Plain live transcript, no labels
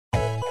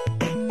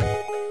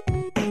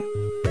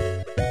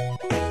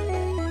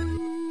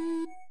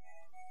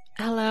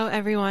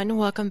everyone.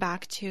 Welcome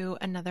back to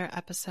another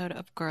episode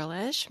of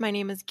Girlish. My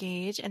name is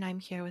Gage, and I'm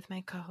here with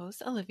my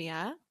co-host,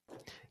 Olivia.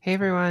 Hey,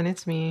 everyone.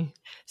 It's me.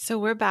 So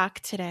we're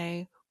back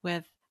today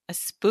with a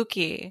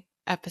spooky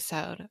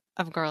episode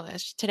of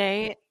Girlish.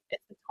 Today is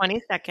the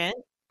 22nd.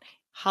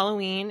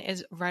 Halloween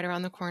is right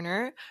around the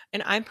corner,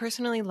 and I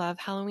personally love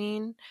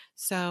Halloween,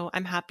 so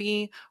I'm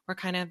happy we're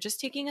kind of just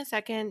taking a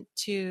second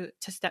to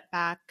step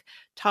back,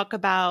 talk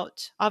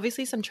about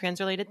obviously some trans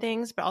related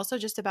things, but also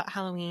just about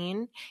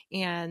Halloween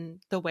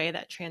and the way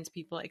that trans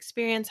people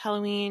experience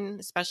Halloween.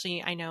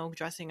 Especially, I know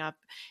dressing up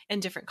in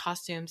different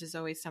costumes is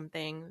always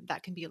something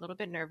that can be a little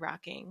bit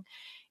nerve-wracking,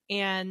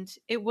 and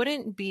it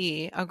wouldn't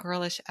be a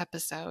girlish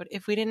episode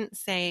if we didn't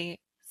say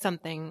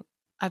something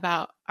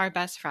about our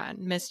best friend,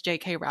 Miss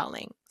J.K.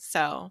 Rowling.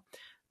 So,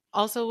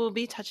 also, we'll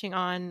be touching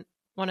on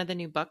one of the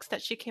new books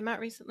that she came out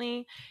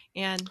recently.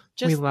 And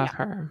We love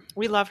her.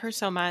 We love her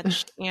so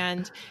much.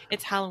 And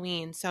it's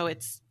Halloween. So,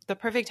 it's the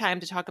perfect time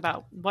to talk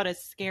about what a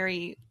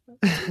scary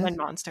demon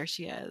monster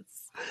she is.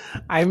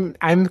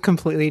 I'm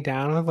completely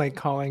down with like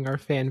calling our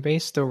fan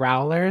base the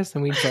Rowlers,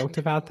 and we joked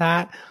about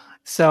that.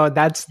 So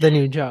that's the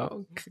new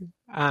joke.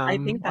 I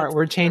think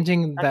We're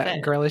changing the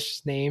it.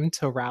 girlish name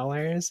to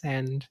Rowlers,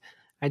 and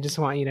I just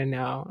want you to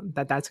know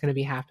that that's going to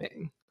be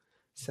happening.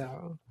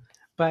 So,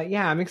 but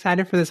yeah, I'm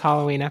excited for this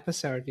Halloween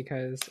episode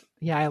because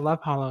yeah, I love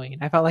Halloween.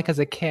 I felt like as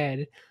a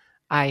kid,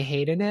 I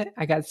hated it.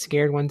 I got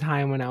scared one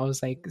time when I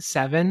was like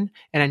 7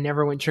 and I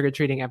never went trick or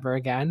treating ever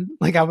again.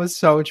 Like I was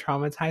so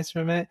traumatized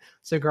from it.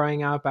 So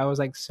growing up, I was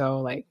like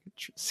so like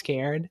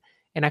scared.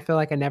 And I feel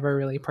like I never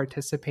really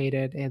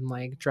participated in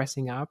like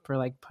dressing up or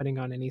like putting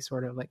on any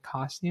sort of like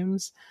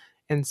costumes.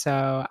 And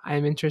so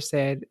I'm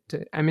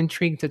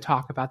intrigued to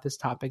talk about this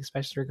topic,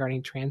 especially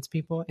regarding trans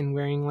people and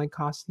wearing like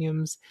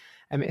costumes,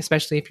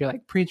 especially if you're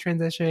like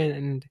pre-transition.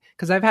 And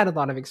because I've had a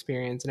lot of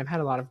experience and I've had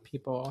a lot of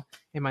people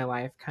in my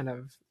life kind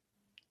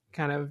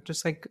of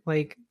just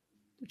like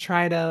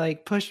try to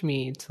like push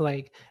me to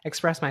like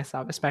express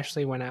myself,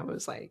 especially when I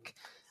was like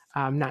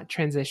not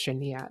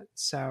transitioned yet.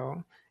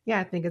 So yeah,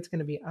 I think it's going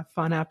to be a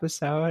fun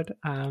episode,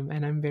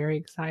 and I'm very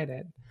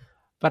excited.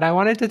 But I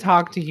wanted to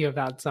talk to you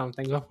about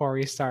something before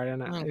we start,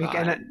 and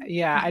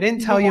I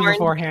didn't tell you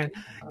beforehand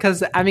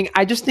because I mean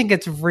I just think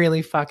it's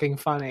really fucking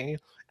funny.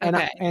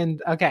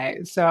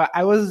 Okay, so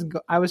I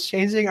was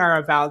changing our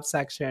about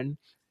section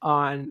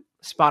on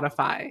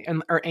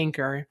Spotify or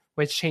Anchor,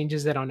 which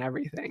changes it on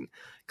everything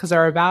because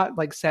our about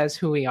like says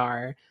who we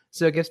are,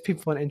 so it gives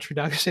people an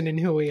introduction in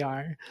who we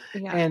are.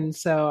 Yeah. And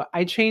so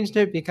I changed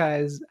it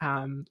because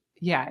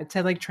yeah, it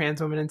said like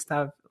trans women and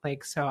stuff,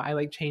 like, so I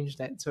like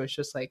changed it so it's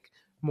just like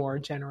more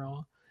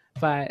general.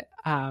 But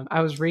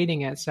I was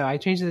reading it, so I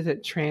changed it to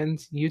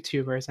trans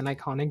YouTubers, an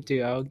iconic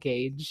duo,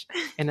 Gage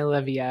and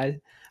Olivia.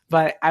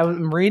 But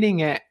I'm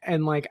reading it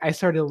and like I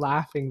started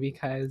laughing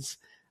because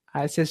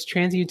it says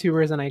trans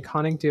YouTubers, an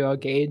iconic duo,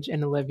 Gage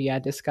and Olivia,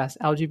 discuss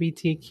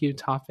LGBTQ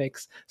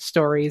topics,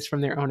 stories from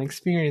their own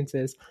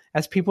experiences.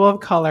 As people of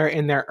color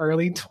in their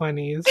early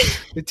 20s,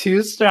 the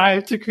two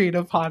strive to create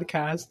a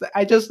podcast.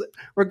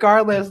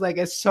 Regardless, like,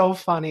 it's so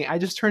funny. I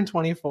just turned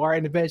 24,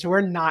 and bitch,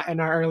 we're not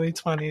in our early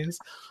 20s.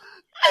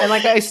 And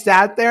like I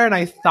sat there and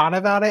I thought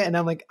about it and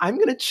I'm like, I'm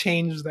gonna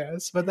change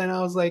this. But then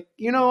I was like,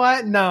 you know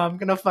what? No, I'm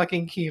gonna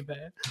fucking keep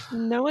it.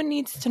 No one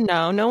needs to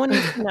know. No one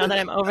needs to know that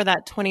I'm over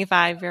that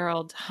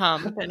 25-year-old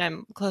hump and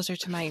I'm closer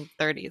to my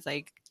 30s.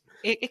 Like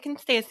it can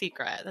stay a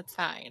secret. That's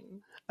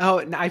fine.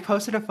 Oh, I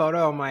posted a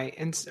photo on my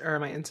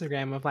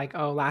Instagram of like,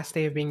 oh, last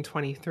day of being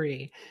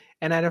 23.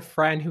 And I had a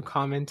friend who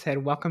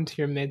commented, welcome to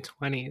your mid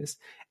 20s.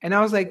 And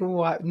I was like,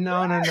 what?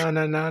 No.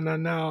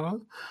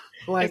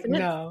 Like, Isn't it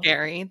no.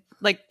 scary?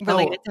 Like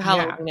related to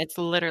Halloween, it's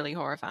literally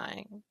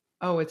horrifying.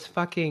 Oh, it's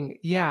fucking,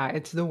 yeah,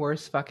 it's the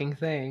worst fucking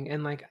thing.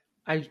 And like,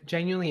 I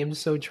genuinely am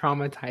so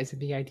traumatized at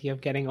the idea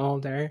of getting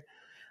older.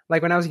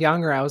 Like when I was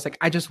younger, I was like,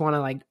 I just want to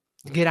like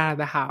get out of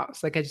the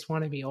house. Like, I just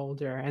want to be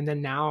older. And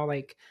then now,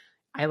 like,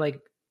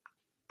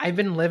 I've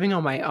been living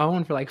on my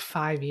own for like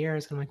 5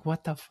 years. I'm like,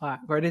 what the fuck?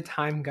 Where did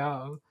time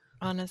go?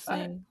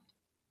 Honestly.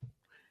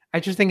 I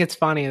just think it's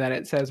funny that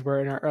it says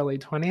we're in our early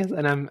 20s,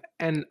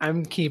 and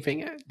I'm keeping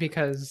it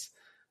because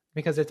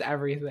it's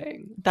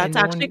everything. That's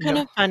actually kind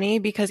of funny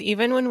because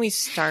even when we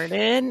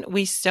started,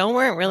 we still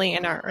weren't really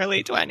in our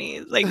early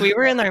 20s. Like we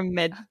were in our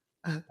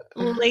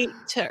late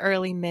to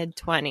early mid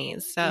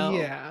 20s. So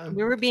yeah,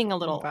 we were being a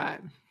little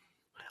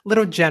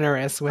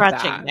generous with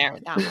that. There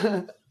with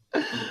that.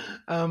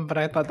 But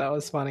I thought that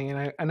was funny,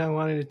 and I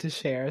wanted it to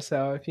share.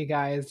 So if you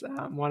guys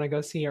want to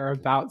go see our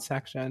about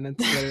section,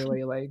 it's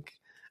literally like,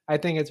 I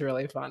think it's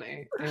really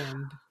funny.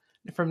 And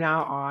from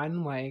now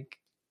on, like,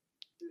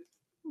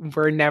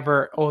 we're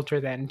never older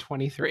than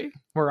 23.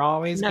 We're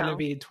always going to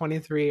be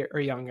 23 or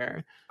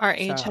younger. Our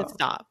age has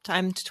stopped.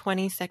 I'm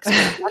 26.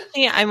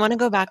 Actually, I want to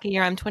go back a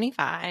year. I'm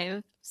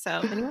 25.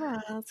 So if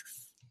anyone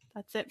asks,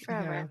 that's it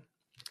forever.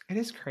 Yeah. It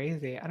is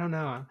crazy. I don't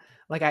know.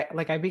 Like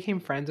I became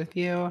friends with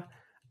you.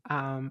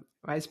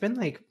 It's been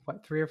like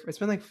it's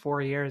been like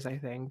 4 years, I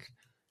think,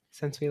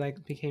 since we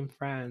like became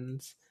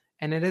friends.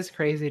 And it is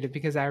crazy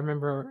because I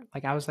remember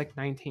like I was like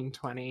 19,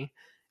 20,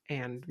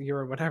 and you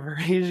were whatever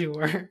age you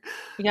were.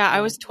 Yeah,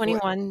 I was What?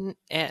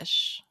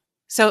 21-ish.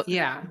 So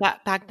Yeah.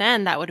 that back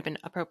then that would have been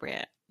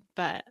appropriate.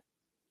 But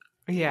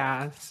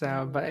Yeah,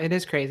 so but it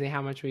is crazy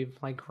how much we've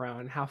like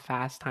grown, how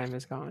fast time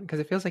has gone. Because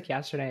it feels like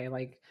yesterday,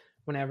 like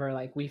whenever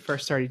like we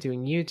first started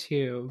doing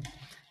YouTube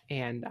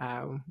and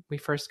we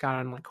first got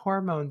on like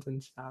hormones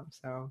and stuff.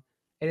 So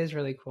it is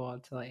really cool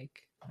to like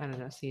I don't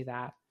know see it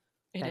that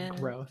is.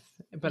 growth,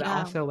 but Yeah.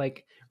 also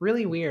like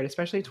really weird.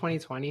 Especially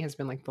 2020 has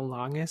been like the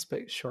longest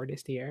but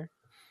shortest year.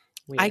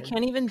 I Weird.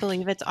 can't even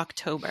believe it's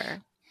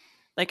October.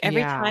 Like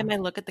every Yeah, time I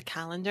look at the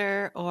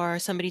calendar or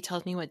somebody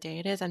tells me what day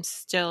it is, I'm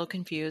still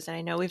confused. And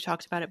I know we've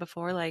talked about it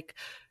before. Like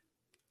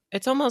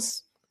it's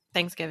almost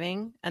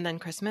Thanksgiving and then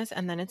Christmas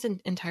and then it's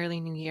an entirely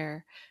new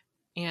year.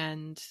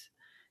 And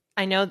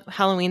I know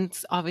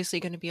Halloween's obviously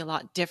going to be a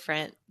lot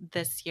different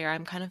this year.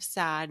 I'm kind of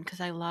sad because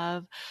I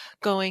love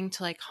going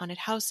to like haunted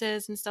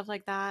houses and stuff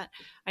like that.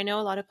 I know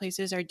a lot of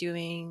places are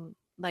doing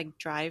like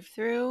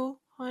drive-through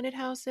haunted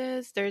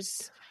houses.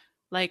 There's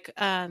like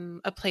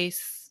a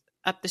place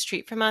up the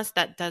street from us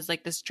that does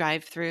like this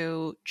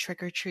drive-through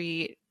trick or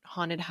treat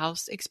haunted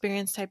house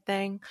experience type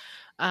thing.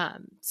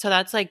 So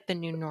that's like the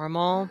new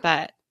normal,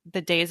 but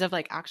the days of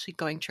like actually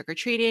going trick or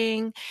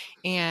treating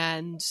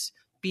and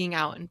being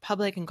out in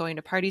public and going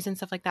to parties and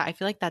stuff like that, I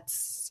feel like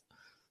that's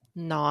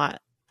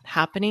not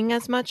happening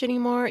as much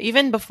anymore.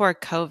 Even before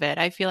COVID,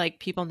 I feel like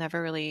people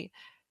never really,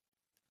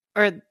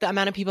 or the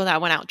amount of people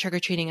that went out trick or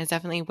treating is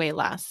definitely way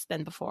less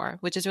than before,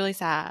 which is really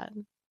sad.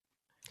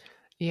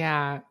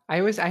 yeah. I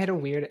had a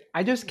weird.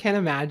 I just can't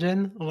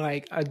imagine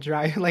like a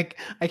drive. Like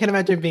I can't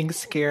imagine being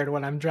scared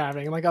when I'm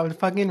driving. Like I would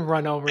fucking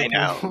run over I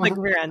know, like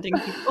people. rear ending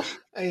people.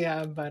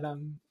 Yeah, but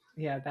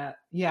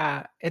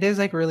yeah, it is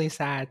like really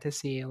sad to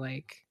see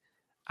like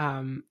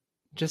um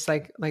just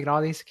like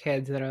all these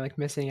kids that are like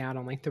missing out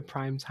on like the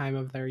prime time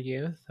of their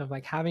youth of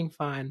like having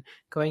fun,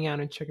 going out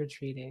and trick or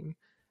treating.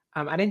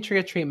 I didn't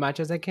trick or treat much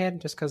as a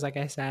kid just because like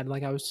I said,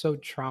 like I was so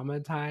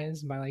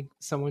traumatized by like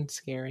someone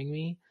scaring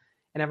me.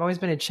 And I've always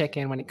been a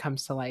chicken when it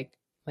comes to like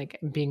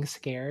being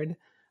scared.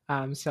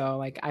 So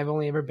like I've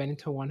only ever been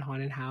to one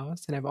haunted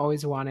house and I've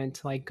always wanted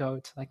to like go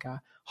to like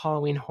a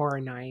Halloween Horror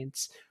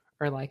Nights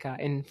or like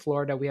in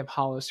Florida we have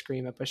Hollow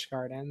Scream at Busch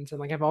Gardens and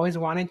like I've always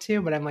wanted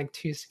to, but I'm like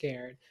too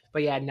scared.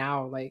 But yeah,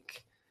 now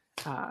like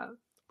uh,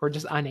 we're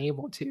just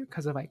unable to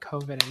because of like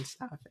COVID and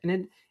stuff,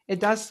 and it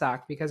does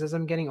suck because as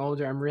I'm getting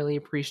older, I'm really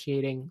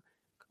appreciating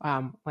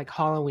like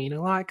Halloween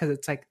a lot because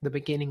it's like the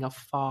beginning of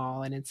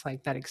fall and it's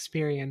like that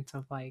experience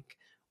of like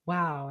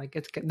wow, like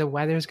the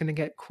weather's gonna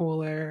get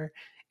cooler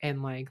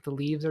and like the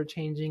leaves are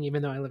changing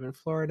even though I live in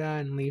Florida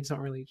and leaves don't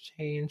really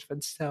change,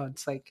 but still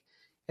it's like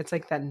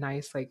that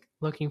nice like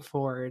looking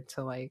forward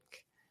to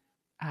like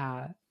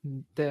uh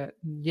the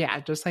yeah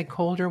just like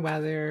colder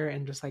weather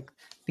and just like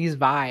these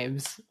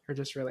vibes are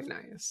just really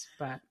nice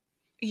but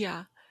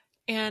Yeah.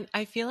 And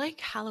I feel like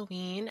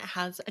Halloween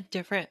has a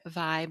different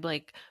vibe,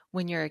 like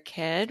when you're a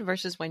kid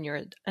versus when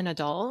you're an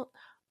adult.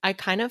 I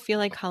kind of feel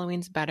like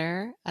Halloween's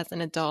better as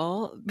an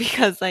adult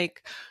because,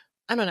 like,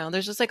 I don't know,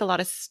 there's just like a lot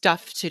of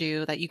stuff to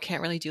do that you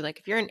can't really do. Like,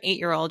 if you're an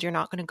 8-year old, you're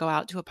not going to go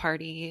out to a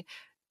party.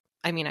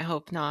 I mean, I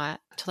hope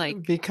not to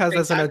like because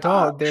drink as an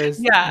alcohol. adult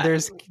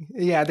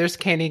Yeah, there's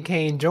candy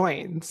cane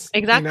joints, you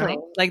exactly.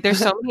 know. Like, there's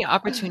so many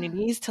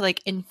opportunities to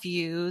like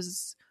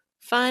infuse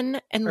fun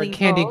and Or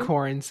candy legal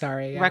corn,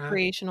 sorry, yeah.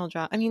 recreational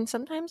job. I mean,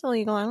 sometimes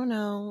illegal. I don't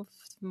know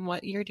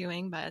what you're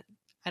doing, but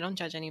I don't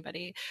judge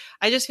anybody.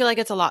 I just feel like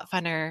it's a lot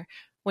funner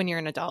when you're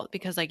an adult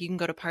because like you can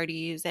go to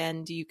parties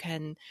and you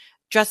can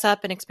dress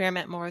up and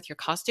experiment more with your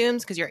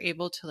costumes because you're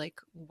able to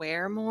like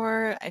wear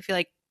more. I feel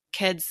like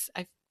kids,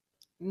 I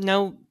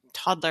no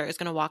toddler is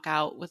going to walk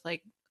out with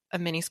like a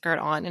mini skirt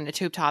on and a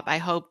tube top. I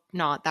hope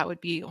not. That would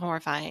be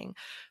horrifying.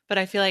 But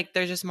I feel like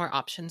there's just more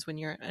options when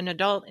you're an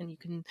adult and you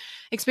can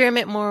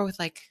experiment more with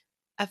like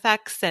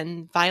effects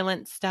and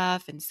violent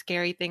stuff and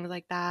scary things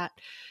like that.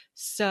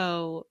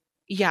 So,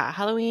 yeah,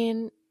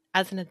 Halloween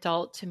as an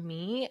adult to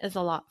me is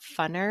a lot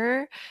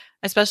funner,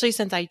 especially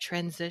since I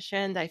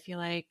transitioned. I feel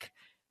like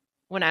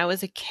when I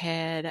was a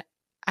kid,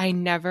 I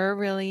never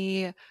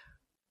really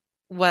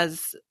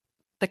was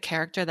the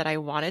character that I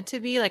wanted to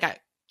be. Like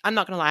I'm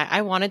not gonna lie,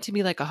 I wanted to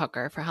be like a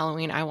hooker for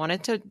Halloween. I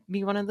wanted to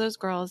be one of those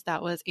girls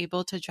that was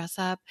able to dress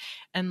up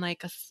in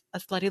like a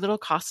slutty little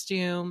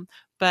costume.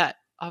 But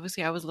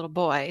obviously, I was a little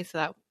boy, so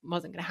that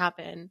wasn't gonna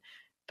happen.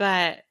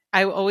 But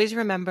I always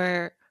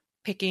remember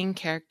picking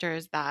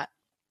characters that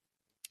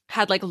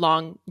had like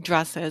long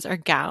dresses or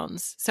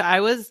gowns. So I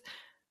was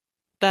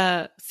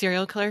the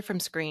serial killer from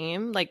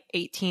Scream like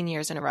 18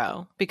 years in a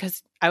row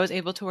because I was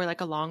able to wear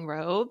like a long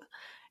robe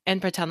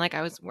and pretend like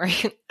I was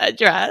wearing a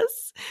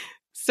dress.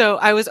 So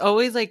I was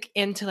always like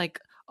into like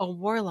a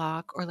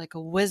warlock or like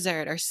a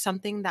wizard or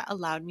something that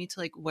allowed me to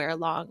like wear a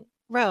long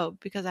robe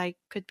because I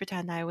could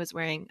pretend I was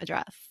wearing a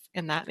dress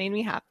and that made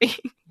me happy.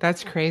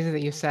 That's crazy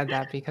that you said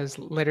that because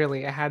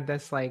literally I had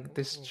this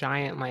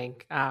giant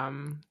like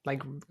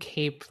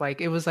cape,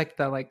 like it was like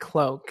the like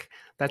cloak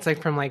That's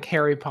like from like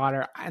Harry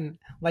Potter. And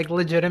like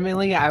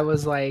legitimately I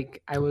was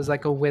like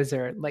a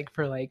wizard like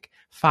for like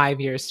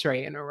 5 years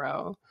straight in a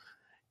row.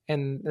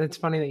 And it's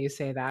funny that you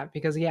say that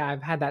because yeah,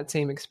 I've had that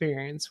same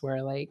experience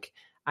where like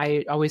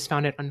I always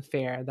found it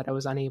unfair that I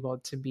was unable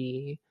to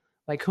be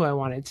like who I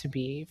wanted to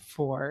be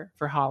for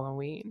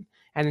Halloween.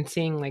 And then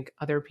seeing like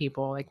other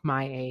people like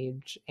my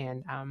age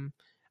and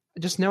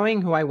just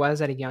knowing who I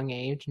was at a young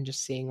age and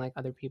just seeing like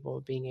other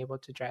people being able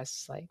to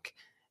dress like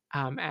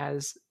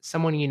as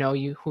someone you know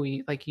you who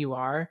you, like you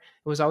are,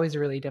 it was always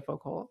really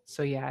difficult.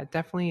 So yeah, it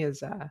definitely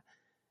is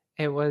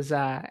it was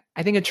I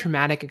think a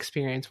traumatic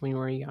experience when we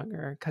were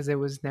younger because it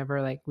was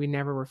never like we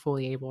never were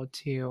fully able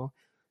to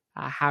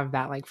have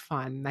that like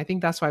fun. I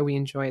think that's why we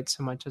enjoy it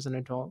so much as an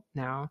adult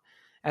now.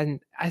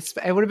 And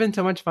it would have been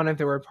so much fun if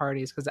there were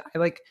parties because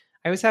I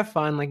always have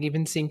fun like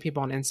even seeing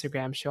people on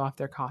Instagram show off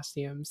their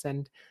costumes,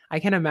 and I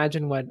can't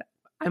imagine what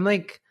I'm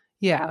like.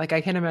 Yeah, like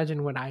I can't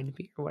imagine what I'd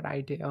be or what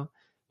I do.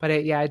 But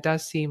it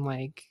does seem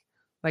like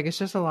it's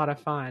just a lot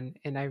of fun,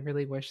 and I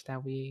really wish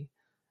that we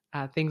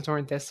things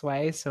weren't this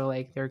way. So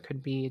like there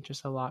could be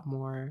just a lot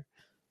more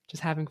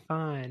just having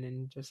fun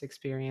and just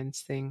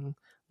experiencing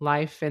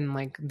life in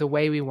like the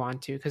way we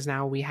want to because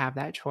now we have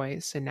that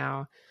choice and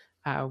now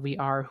we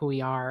are who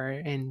we are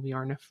and we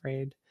aren't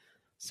afraid.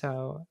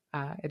 So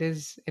it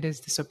is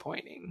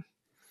disappointing.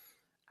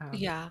 um,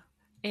 Yeah.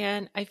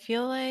 And I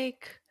feel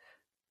like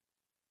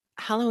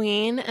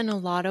Halloween in a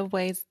lot of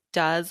ways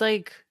does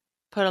like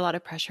put a lot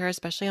of pressure,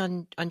 especially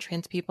on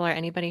trans people or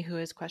anybody who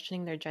is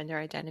questioning their gender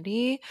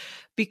identity,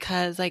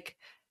 because like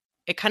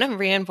it kind of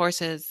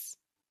reinforces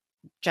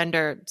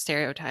gender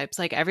stereotypes.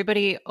 Like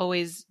everybody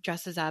always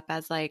dresses up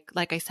as like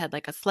I said,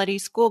 like a slutty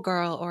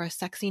schoolgirl or a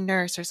sexy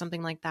nurse or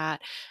something like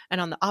that.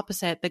 And on the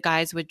opposite, the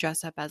guys would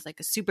dress up as like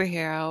a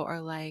superhero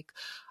or like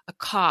a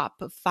cop,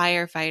 a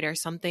firefighter,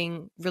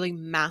 something really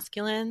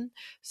masculine.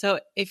 So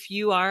if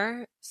you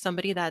are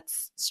somebody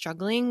that's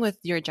struggling with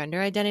your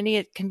gender identity,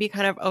 it can be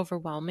kind of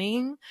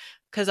overwhelming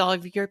because all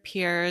of your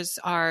peers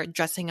are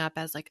dressing up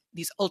as like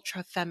these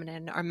ultra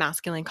feminine or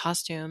masculine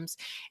costumes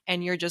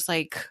and you're just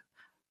like,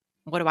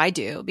 what do I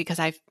do? Because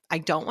I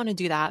don't want to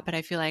do that, but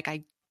I feel like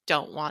I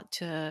don't want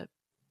to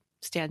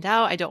stand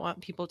out. I don't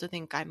want people to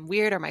think I'm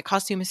weird or my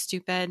costume is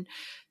stupid.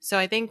 So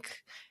I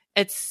think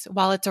it's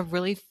while it's a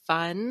really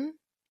fun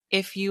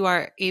if you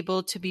are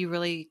able to be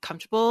really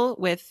comfortable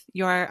with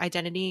your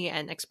identity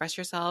and express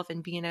yourself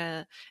and be in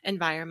a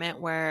environment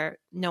where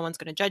no one's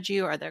going to judge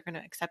you or they're going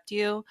to accept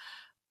you,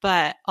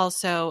 but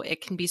also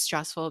it can be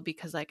stressful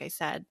because like I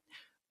said,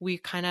 we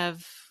kind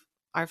of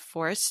are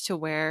forced to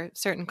wear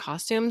certain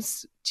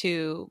costumes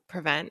to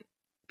prevent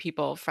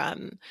people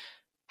from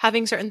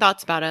having certain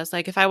thoughts about us.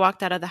 Like if I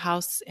walked out of the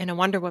house in a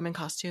Wonder Woman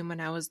costume when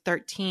I was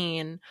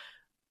 13,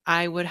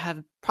 I would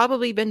have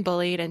probably been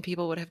bullied and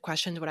people would have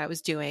questioned what I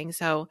was doing.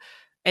 So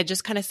it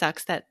just kind of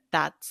sucks that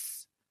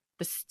that's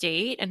the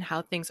state and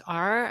how things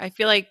are. I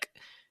feel like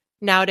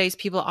nowadays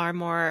people are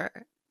more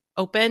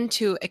open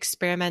to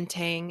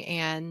experimenting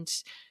and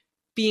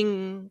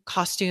being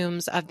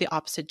costumes of the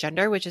opposite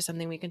gender, which is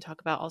something we can talk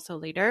about also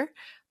later.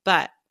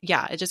 But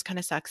yeah, it just kind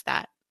of sucks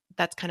that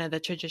that's kind of the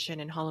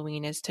tradition in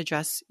Halloween is to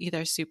dress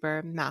either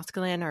super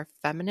masculine or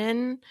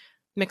feminine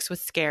mixed with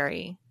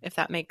scary, if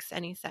that makes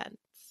any sense.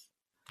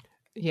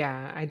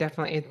 yeah, I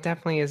definitely it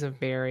definitely is a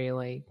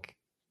very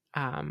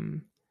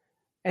um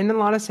in a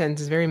lot of sense,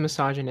 it's very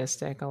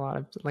misogynistic. A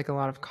lot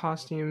of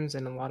costumes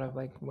and a lot of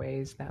like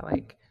ways that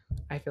like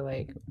I feel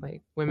like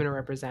women are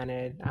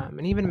represented,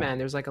 and even men.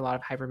 There's like a lot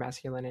of hyper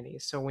masculinity.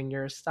 So when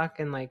you're stuck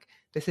in like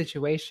the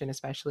situation,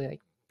 especially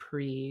like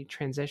pre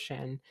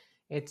transition,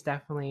 it's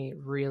definitely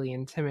really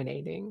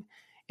intimidating.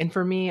 And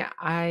for me,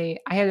 I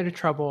had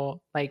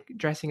trouble like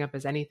dressing up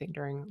as anything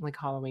during like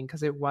Halloween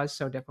because it was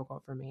so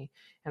difficult for me,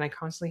 and I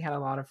constantly had a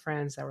lot of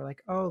friends that were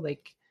oh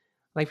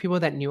like people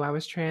that knew I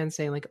was trans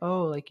saying like,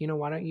 "Oh, like,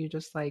 why don't you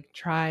just like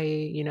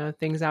try,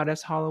 things out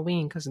as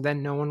Halloween because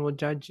then no one will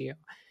judge you."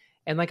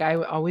 And like I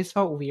always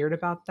felt weird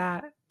about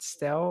that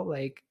still,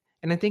 like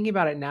and I'm thinking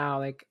about it now,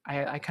 like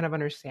I kind of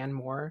understand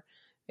more.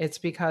 It's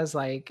because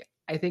like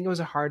I think it was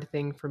a hard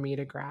thing for me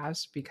to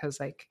grasp because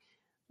like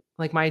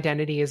my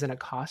identity is in a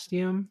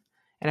costume,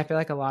 and I feel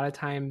like a lot of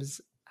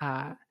times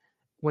uh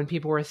when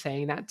people were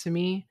saying that to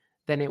me,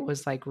 then it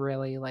was like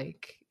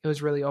it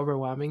was really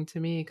overwhelming to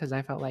me because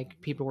I felt like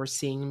people were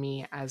seeing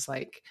me as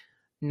like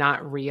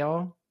not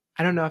real.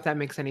 I don't know if that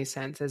makes any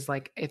sense, as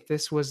like if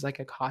this was like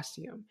a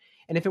costume,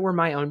 and if it were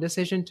my own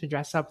decision to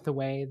dress up the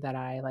way that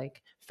I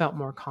like felt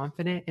more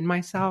confident in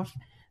myself,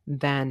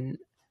 then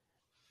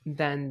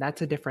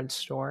that's a different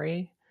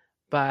story.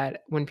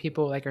 But when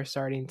people like are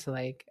starting to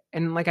like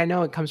and like I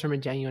know it comes from a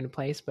genuine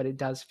place, but it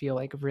does feel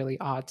like really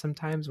odd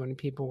sometimes when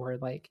people were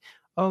like,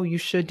 "Oh, you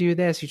should do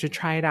this. You should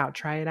try it out.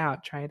 Try it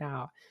out. Try it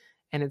out."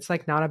 And it's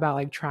like not about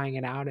like trying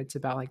it out. It's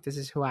about like this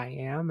is who I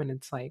am, and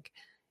it's like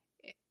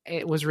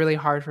it was really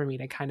hard for me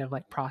to kind of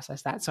like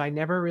process that. So I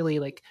never really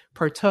like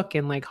partook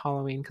in like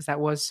Halloween because that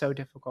was so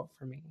difficult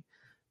for me.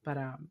 But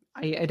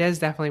it is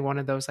definitely one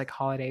of those like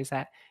holidays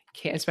that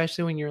can,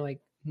 especially when you're like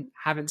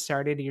haven't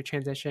started your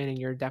transition and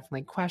you're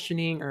definitely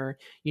questioning, or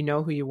you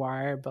know who you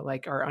are but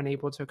like are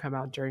unable to come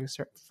out during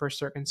for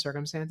certain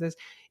circumstances,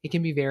 it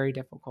can be very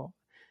difficult.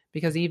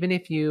 Because even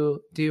if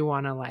you do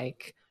want to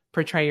like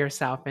portray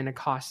yourself in a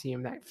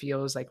costume that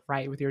feels like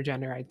right with your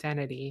gender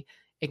identity,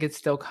 it could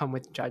still come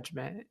with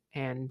judgment.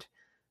 And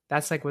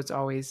that's like what's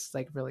always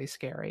like really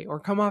scary, or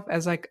come off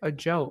as like a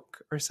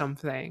joke or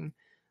something.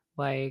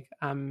 Like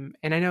and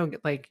I know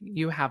like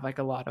you have like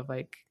a lot of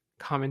like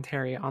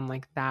commentary on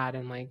like that,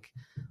 and like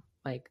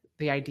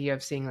the idea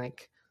of seeing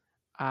like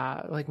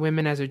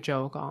women as a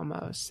joke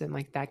almost, and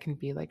like that can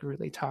be like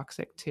really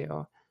toxic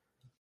too.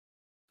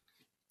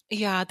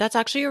 Yeah, that's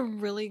actually a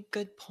really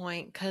good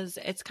point because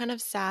it's kind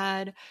of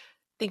sad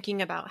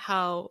thinking about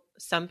how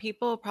some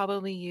people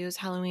probably use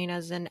Halloween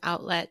as an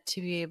outlet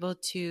to be able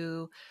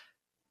to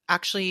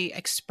actually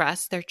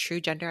express their true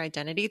gender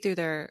identity through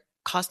their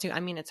costume. I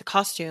mean, it's a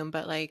costume,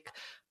 but like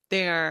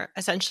they're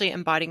essentially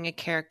embodying a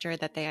character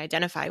that they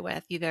identify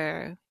with,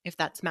 either if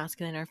that's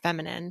masculine or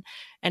feminine.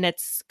 And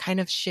it's kind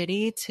of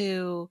shitty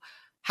to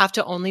have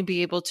to only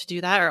be able to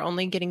do that, or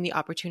only getting the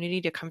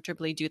opportunity to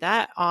comfortably do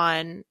that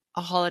on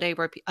a holiday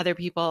where other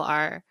people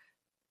are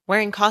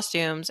wearing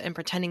costumes and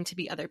pretending to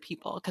be other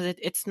people. Because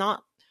it's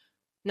not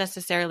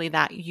necessarily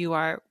that you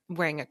are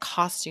wearing a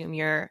costume,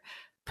 you're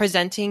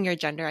presenting your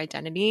gender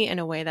identity in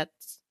a way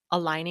that's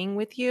aligning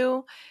with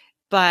you,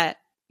 but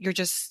you're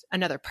just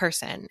another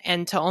person.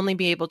 And to only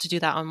be able to do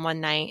that on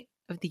one night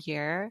of the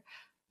year,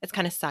 it's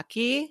kind of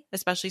sucky,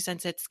 especially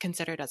since it's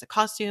considered as a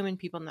costume and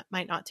people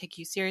might not take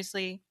you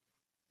seriously.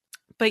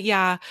 But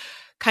yeah,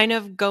 kind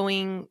of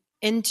going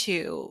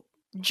into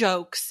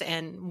jokes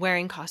and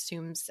wearing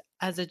costumes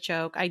as a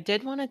joke, I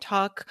did want to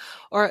talk,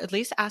 or at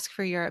least ask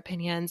for your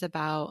opinions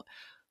about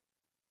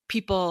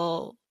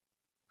people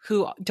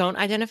who don't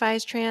identify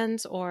as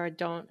trans or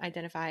don't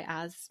identify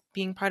as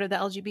being part of the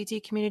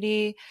LGBT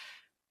community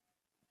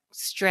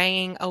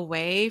straying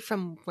away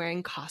from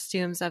wearing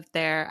costumes of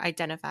their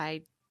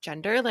identified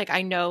gender. Like,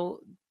 I know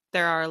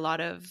there are a lot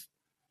of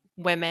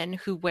women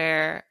who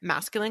wear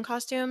masculine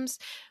costumes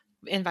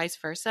and vice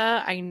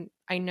versa.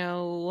 I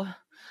know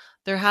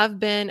there have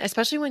been,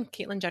 especially when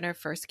Caitlyn Jenner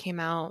first came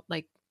out,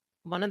 like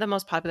one of the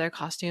most popular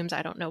costumes,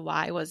 I don't know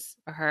why, was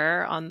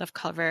her on the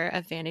cover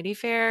of Vanity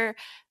Fair,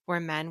 where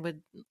men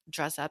would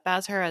dress up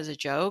as her as a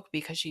joke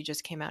because she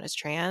just came out as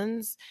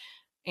trans.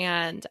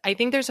 And I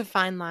think there's a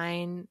fine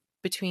line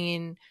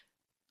between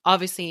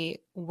obviously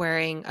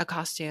wearing a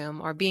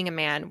costume, or being a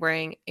man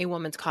wearing a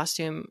woman's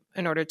costume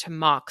in order to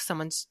mock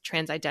someone's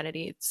trans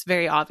identity. It's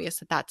very obvious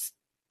that that's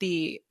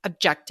the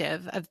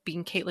objective of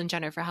being Caitlyn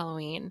Jenner for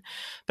Halloween.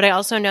 But I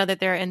also know that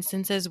there are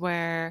instances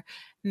where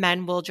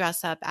men will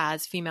dress up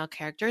as female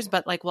characters,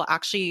 but like will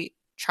actually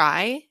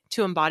try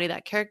to embody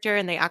that character,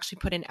 and they actually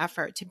put in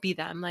effort to be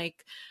them.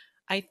 Like,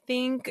 I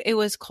think it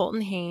was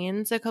Colton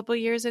Haynes a couple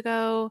years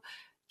ago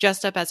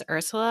dressed up as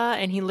Ursula,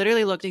 and he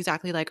literally looked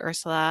exactly like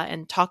Ursula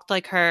and talked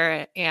like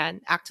her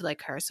and acted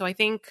like her. So I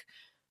think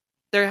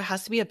there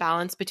has to be a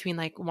balance between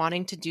like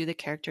wanting to do the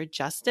character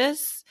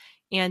justice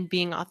and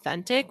being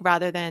authentic,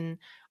 rather than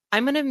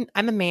I'm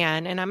a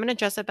man and I'm gonna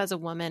dress up as a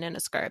woman in a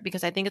skirt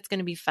because I think it's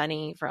gonna be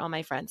funny for all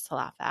my friends to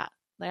laugh at.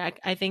 Like,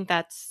 I think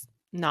that's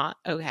not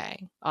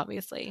okay,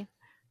 obviously.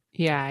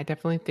 Yeah, I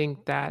definitely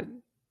think that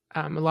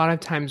a lot of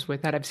times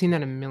with that, I've seen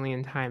that a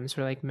million times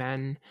where like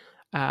men,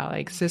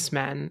 like cis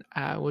men,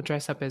 will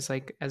dress up as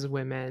like as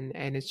women,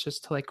 and it's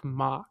just to like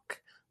mock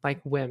like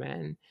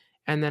women.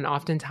 And then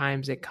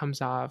oftentimes it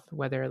comes off,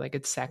 whether like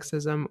it's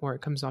sexism or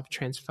it comes off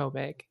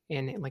transphobic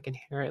and like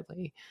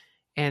inherently.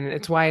 And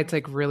it's why it's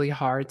like really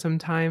hard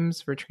sometimes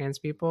for trans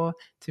people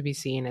to be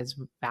seen as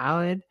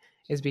valid,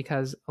 is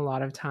because a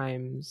lot of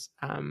times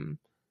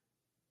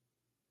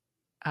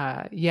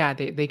yeah,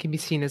 they can be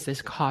seen as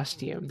this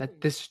costume,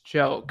 that this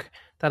joke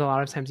that a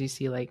lot of times you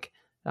see like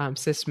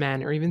cis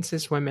men or even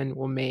cis women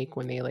will make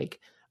when they like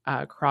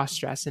cross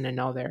dress in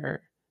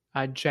another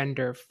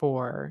gender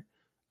for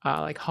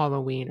like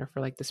Halloween or for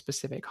like the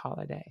specific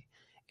holiday.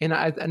 And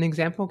an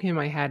example came in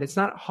my head. It's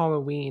not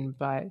Halloween,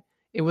 but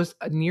it was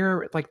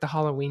near like the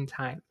Halloween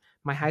time.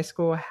 My high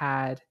school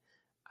had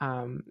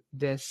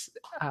this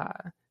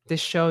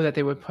this show that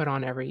they would put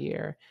on every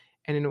year,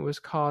 and it was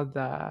called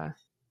the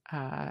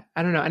I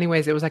don't know.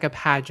 Anyways, it was like a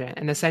pageant,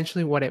 and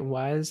essentially what it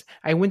was,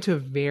 I went to a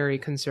very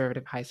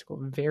conservative high school,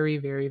 very,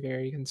 very,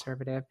 very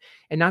conservative.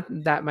 And not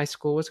that my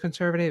school was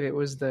conservative; it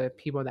was the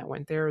people that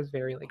went there. It was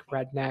very like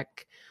redneck,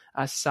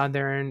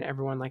 southern.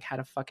 Everyone like had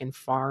a fucking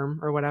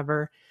farm or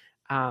whatever,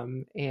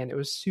 and it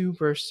was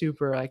super,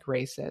 super like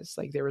racist.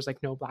 Like there was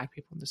like no black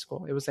people in the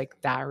school. It was like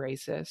that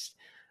racist,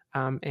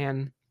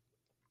 and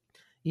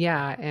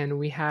yeah, and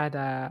we had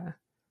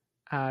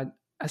uh,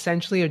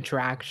 essentially a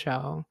drag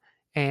show,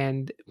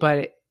 and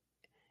but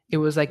it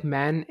was like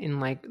men in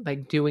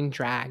like doing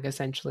drag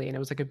essentially, and it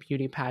was like a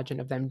beauty pageant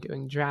of them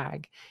doing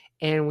drag.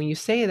 And when you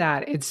say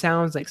that, it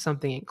sounds like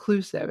something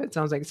inclusive. It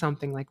sounds like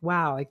something like,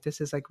 wow, like this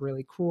is like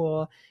really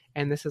cool,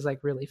 and this is like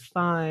really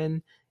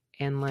fun,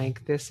 and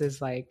like this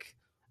is like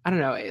I don't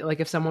know, like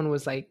if someone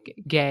was like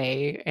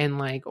gay and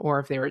like, or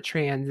if they were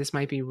trans, this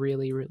might be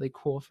really, really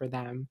cool for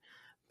them.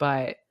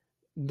 But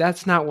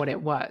that's not what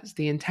it was.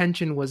 The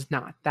intention was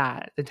not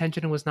that. The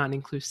intention was not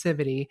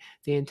inclusivity.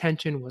 The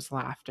intention was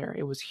laughter.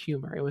 It was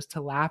humor. It was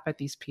to laugh at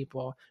these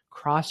people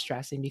cross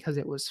dressing because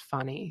it was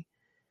funny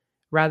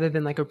rather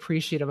than like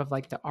appreciative of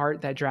like the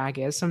art that drag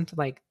is some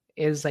like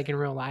is like in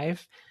real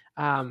life.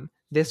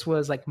 This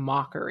was like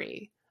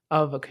mockery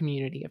of a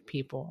community of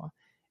people,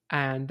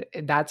 and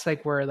that's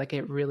like where like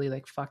it really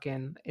like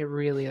fucking it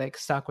really like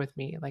stuck with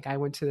me. Like I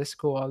went to the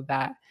school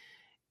that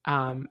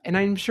and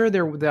I'm sure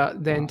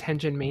the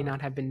intention may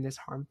not have been this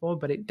harmful,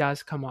 but it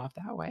does come off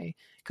that way.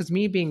 Because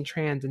me being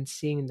trans and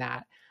seeing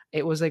that,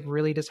 it was like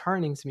really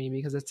disheartening to me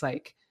because it's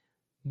like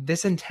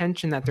this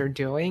intention that they're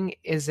doing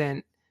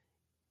isn't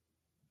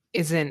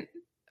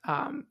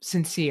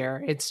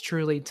sincere. It's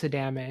truly to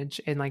damage,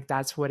 and like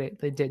that's what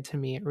it did to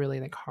me. It really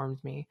like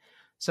harmed me.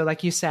 So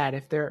like you said,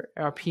 if there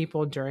are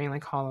people during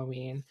like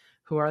Halloween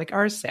who are like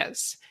are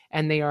cis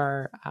and they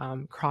are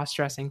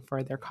cross-dressing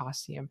for their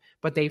costume,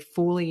 but they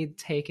fully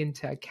take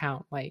into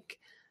account like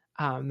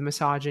the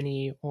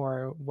misogyny,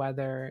 or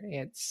whether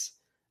it's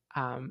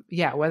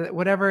yeah,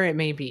 whatever it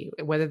may be,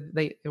 whether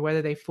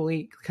they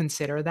fully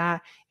consider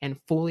that and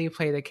fully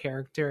play the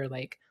character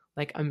like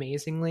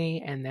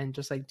amazingly, and then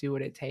just like do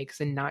what it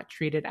takes and not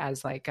treat it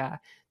as like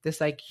this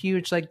like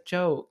huge like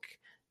joke,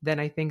 then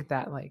I think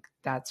that like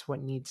that's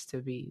what needs to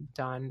be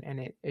done.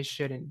 And it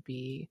shouldn't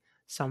be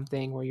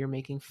something where you're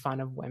making fun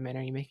of women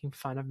or you're making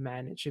fun of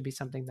men. It should be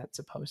something that's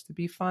supposed to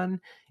be fun,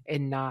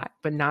 and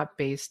not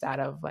based out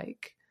of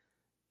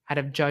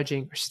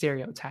judging or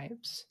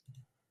stereotypes.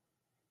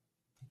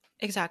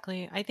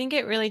 Exactly. I think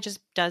it really just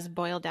does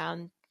boil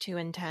down to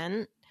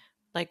intent.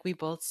 Like we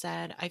both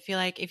said, I feel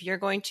like if you're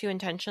going to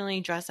intentionally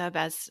dress up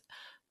as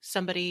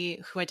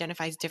somebody who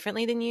identifies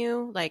differently than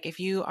you, like if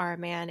you are a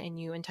man and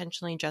you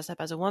intentionally dress up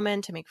as a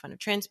woman to make fun of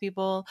trans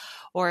people,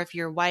 or if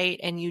you're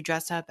white and you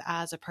dress up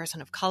as a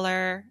person of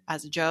color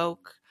as a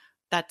joke,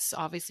 that's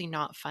obviously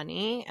not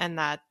funny. And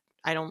that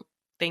I don't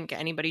think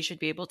anybody should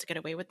be able to get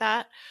away with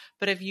that.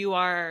 But if you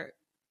are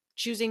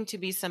choosing to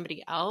be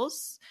somebody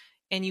else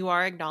and you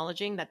are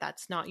acknowledging that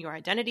that's not your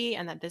identity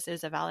and that this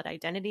is a valid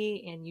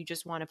identity and you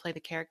just want to play the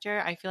character,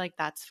 I feel like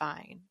that's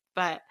fine.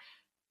 But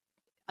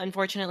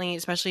unfortunately,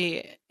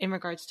 especially in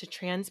regards to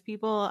trans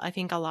people, I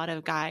think a lot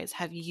of guys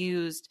have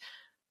used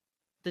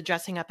the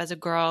dressing up as a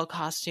girl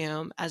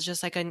costume as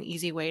just like an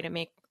easy way to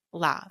make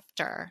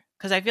laughter.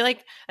 Because I feel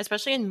like,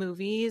 especially in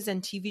movies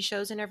and TV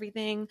shows and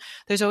everything,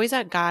 there's always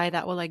that guy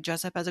that will like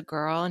dress up as a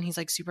girl and he's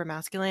like super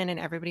masculine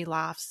and everybody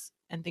laughs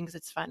and thinks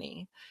it's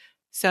funny.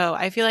 So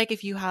I feel like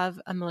if you have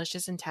a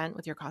malicious intent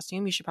with your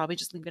costume, you should probably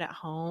just leave it at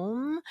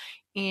home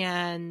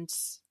and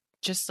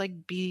just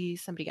like be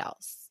somebody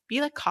else.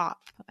 Be like cop.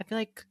 I feel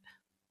like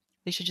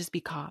they should just be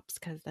cops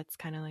because that's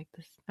kind of like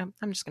this. I'm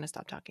just going to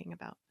stop talking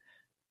about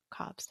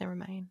cops. Never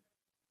mind.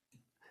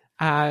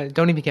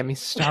 Don't even get me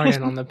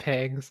started on the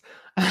pigs.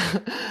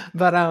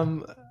 But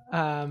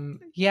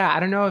yeah, I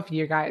don't know if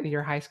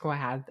your high school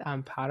had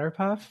powder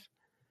puff,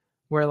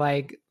 where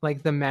like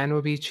the men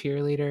would be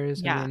cheerleaders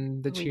and Yeah,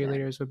 then the we did.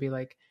 cheerleaders would be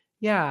like,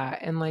 yeah,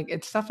 and like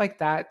it's stuff like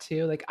that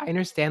too. Like I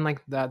understand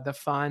like the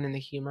fun and the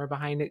humor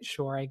behind it,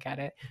 sure, I get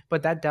it,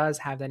 but that does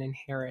have that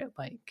inherent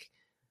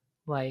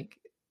like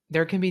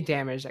there can be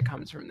damage that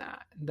comes from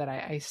that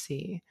I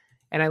see.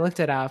 And I looked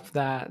it up.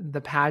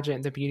 The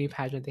pageant, the beauty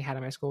pageant they had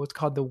at my school, was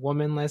called the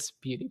Womanless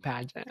Beauty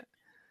Pageant.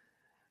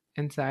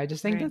 And so I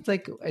just think Right. that's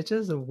like it's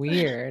just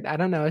weird. I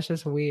don't know, it's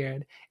just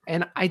weird.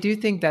 And I do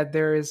think that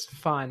there is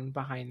fun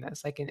behind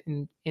this. Like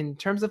in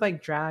terms of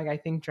like drag, I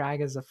think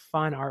drag is a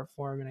fun art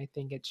form and I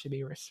think it should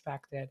be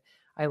respected.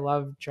 I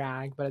love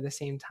drag, but at the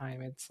same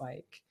time it's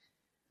like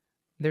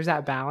there's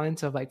that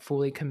balance of like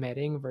fully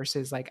committing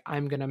versus like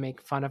I'm gonna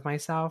make fun of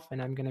myself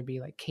and I'm gonna be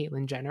like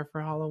Caitlyn Jenner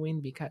for Halloween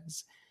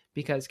because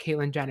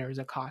Caitlyn Jenner is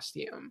a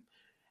costume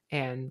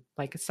and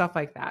like stuff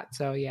like that.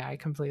 So yeah, I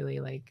completely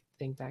like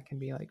think that can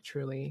be like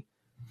truly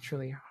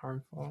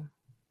harmful.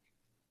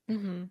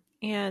 Mm-hmm.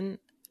 And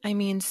I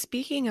mean,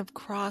 speaking of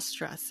cross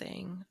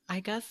dressing, I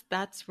guess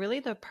that's really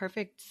the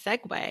perfect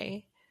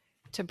segue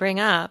to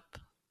bring up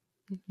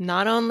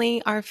not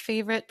only our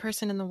favorite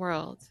person in the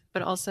world,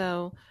 but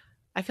also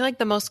I feel like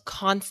the most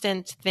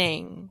constant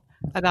thing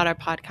about our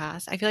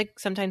podcast. I feel like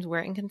sometimes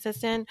we're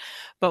inconsistent,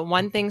 but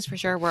one thing's for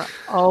sure, we're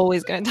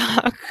always going to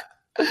talk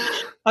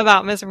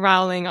about Miss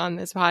Rowling on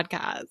this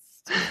podcast.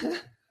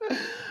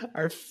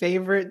 Our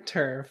favorite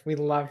turf. We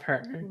love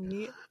her.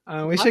 We We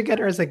love should get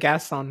her her. as a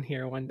guest on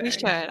here one We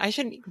should. day. I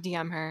should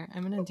DM her.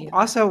 I'm going to DM her.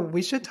 Also,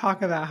 we should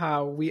talk about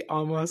how we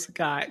almost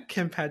got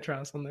Kim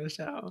Petras on the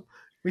show.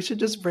 We should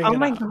just bring Oh it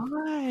my up. God.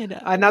 We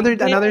did. Another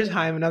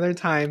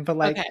time, but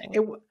like Okay.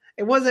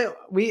 it wasn't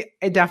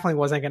it definitely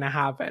wasn't going to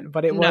happen,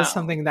 but it was No.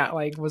 something that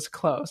like was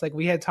close. Like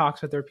we had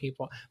talks with their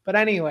people. But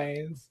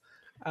anyways,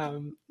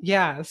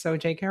 yeah, so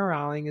J.K.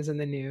 Rowling is in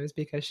the news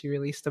because she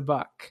released a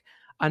book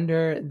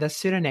under the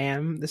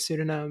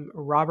pseudonym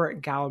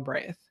Robert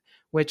Galbraith,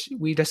 which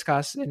we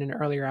discussed in an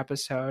earlier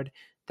episode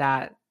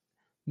that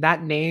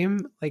that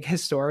name, like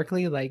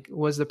historically, like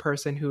was the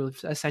person who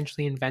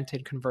essentially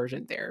invented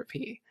conversion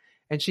therapy.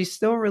 And she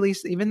still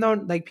released, even though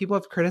like people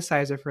have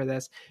criticized her for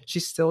this, she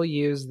still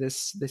used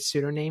this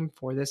pseudonym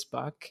for this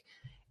book.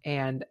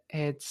 And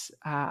it's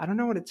I don't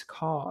know what it's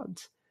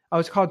called. Oh,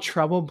 it's called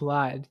Trouble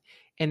Blood,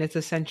 and it's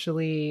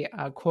essentially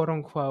quote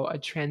unquote a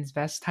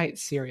transvestite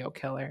serial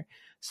killer.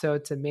 So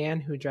it's a man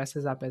who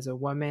dresses up as a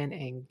woman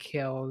and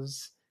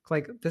kills.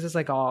 Like this is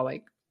like all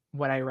like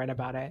what I read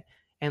about it,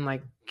 and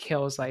like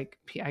kills like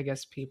I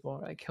guess people,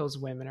 like kills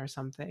women or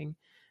something.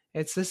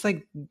 It's this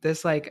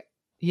like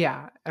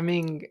yeah. I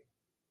mean,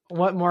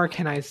 what more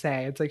can I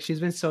say? It's like she's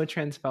been so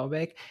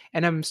transphobic,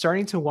 and I'm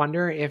starting to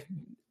wonder if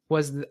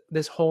was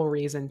this whole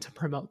reason to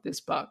promote this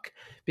book,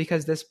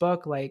 because this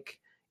book like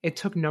it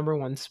took number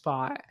one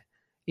spot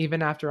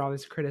even after all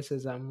this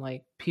criticism.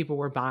 Like people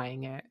were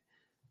buying it,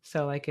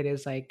 so like it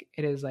is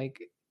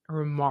like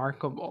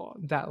remarkable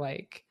that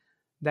like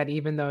that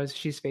even though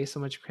she's faced so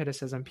much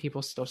criticism,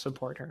 people still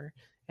support her,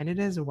 and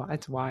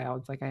it's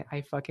wild. Like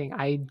I fucking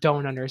I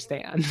don't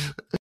understand.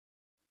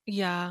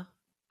 Yeah.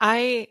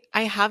 I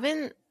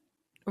haven't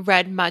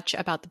read much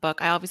about the book.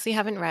 I obviously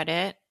haven't read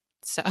it.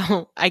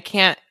 So I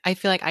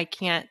feel like I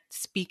can't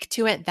speak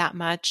to it that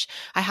much.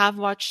 I have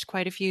watched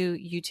quite a few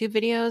YouTube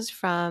videos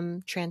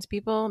from trans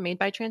people, made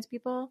by trans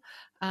people.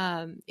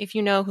 If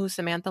you know who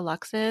Samantha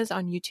Lux is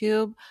on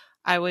YouTube,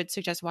 I would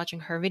suggest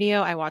watching her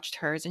video. I watched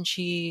hers and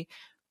she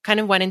kind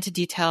of went into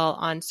detail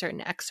on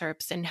certain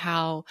excerpts and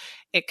how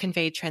it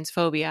conveyed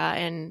transphobia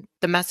and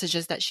the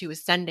messages that she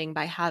was sending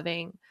by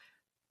having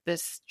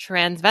this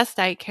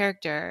transvestite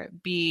character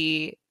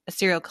be a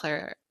serial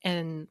killer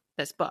in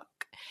this book.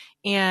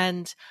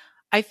 And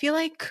I feel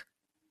like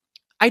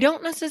I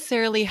don't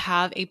necessarily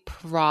have a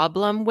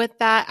problem with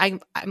that.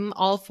 I'm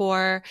all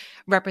for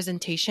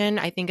representation.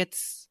 I think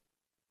it's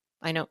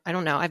I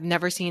don't know. I've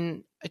never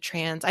seen a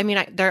trans. I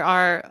mean, there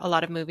are a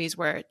lot of movies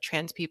where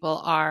trans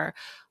people are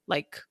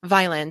like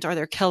violent or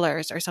they're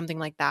killers or something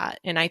like that.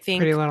 And I Pretty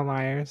think Little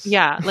Liars.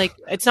 yeah, like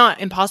it's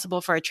not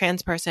impossible for a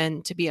trans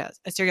person to be a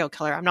serial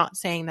killer. I'm not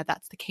saying that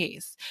that's the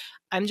case.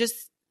 I'm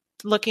just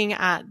looking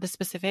at the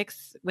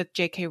specifics with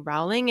J.K.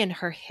 Rowling and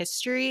her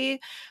history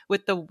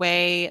with the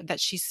way that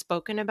she's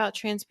spoken about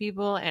trans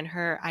people and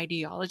her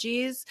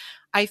ideologies.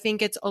 I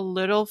think it's a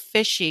little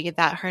fishy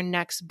that her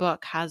next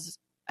book has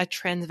a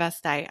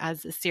transvestite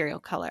as a serial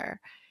killer.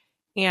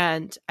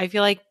 And I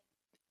feel like,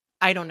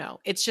 I don't know.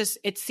 It's just,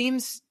 it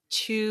seems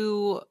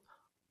too,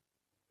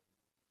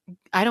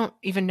 I don't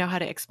even know how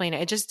to explain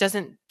it. It just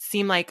doesn't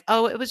seem like,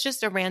 oh, it was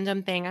just a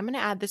random thing. I'm going to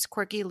add this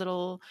quirky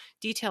little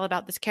detail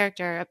about this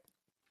character,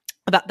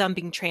 about them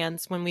being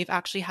trans, when we've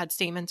actually had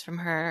statements from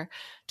her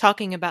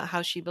talking about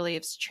how she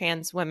believes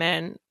trans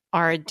women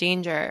are a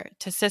danger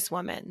to cis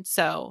women.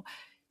 So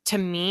to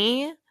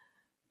me,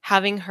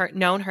 having her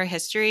known her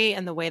history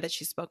and the way that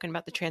she's spoken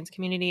about the trans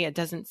community, it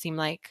doesn't seem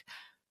like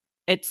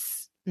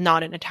it's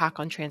not an attack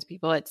on trans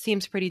people. It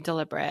seems pretty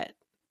deliberate,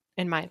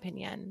 in my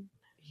opinion.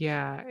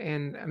 Yeah,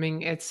 and I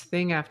mean it's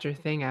thing after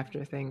thing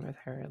after thing with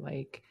her.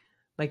 Like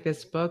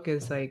this book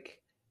is like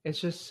it's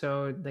just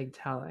so like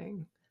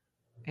telling,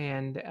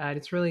 and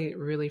it's really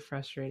really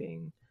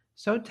frustrating.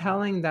 So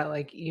telling that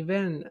like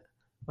even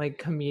like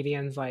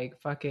comedians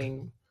like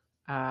fucking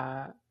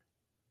uh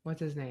what's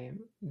his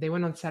name? They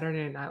went on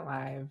Saturday Night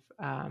Live.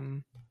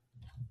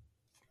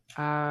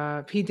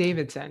 Pete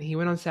Davidson. He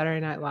went on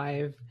Saturday Night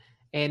Live,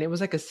 and it was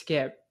like a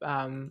skip,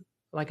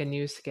 like a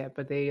news skip,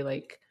 but they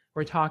like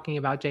were talking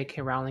about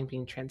J.K. Rowling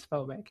being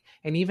transphobic,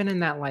 and even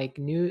in that like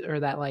news or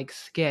that like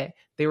skit,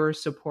 they were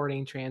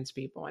supporting trans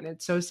people, and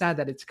it's so sad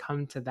that it's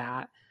come to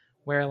that,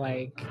 where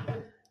like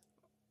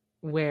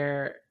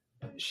where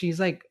she's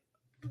like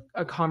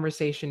a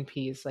conversation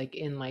piece like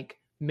in like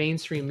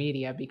mainstream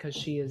media because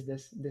she is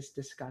this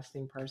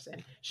disgusting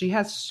person. She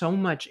has so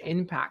much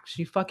impact.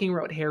 She fucking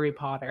wrote Harry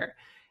Potter.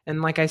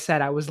 And like I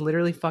said, I was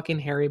literally fucking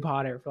Harry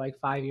Potter for like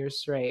 5 years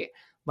straight.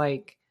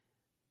 Like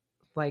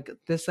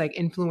this like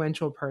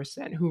influential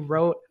person who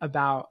wrote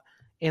about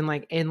in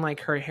like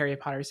her Harry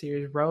Potter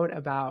series wrote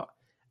about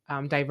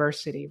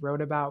diversity,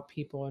 wrote about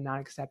people not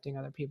accepting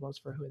other peoples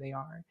for who they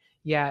are.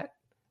 Yet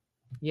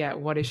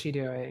what is she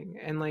doing?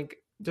 And like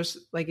just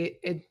like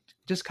it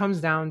just comes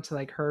down to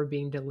like her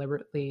being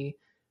deliberately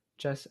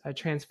just a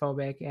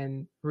transphobic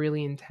and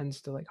really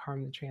intends to like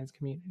harm the trans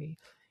community.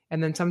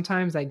 And then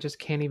sometimes I just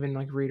can't even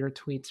like read her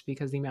tweets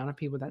because the amount of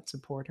people that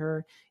support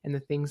her and the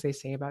things they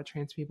say about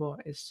trans people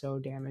is so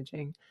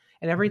damaging.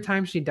 And every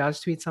time she does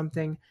tweet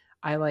something,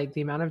 I like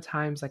the amount of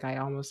times like I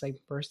almost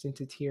like burst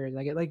into tears.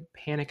 I get like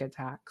panic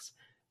attacks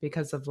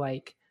because of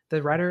like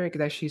the rhetoric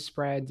that she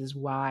spreads is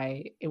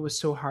why it was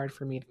so hard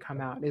for me to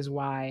come out, is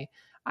why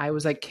I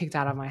was like kicked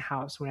out of my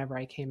house whenever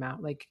I came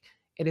out. Like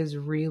it is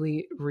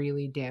really,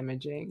 really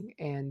damaging.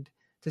 And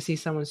to see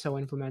someone so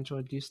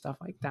influential do stuff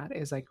like that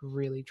is like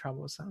really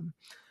troublesome.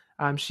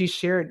 She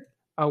shared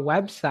a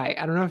website.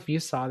 I don't know if you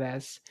saw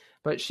this,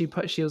 but she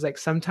was like,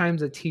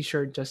 sometimes a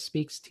t-shirt just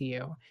speaks to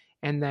you.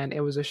 And then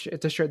it was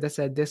it's a shirt that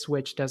said, "This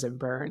witch doesn't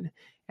burn."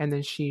 And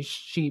then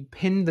she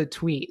pinned the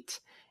tweet,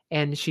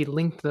 and she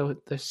linked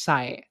the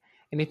site.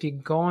 And if you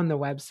go on the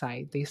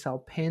website, they sell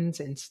pins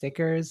and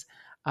stickers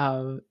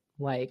of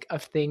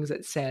of things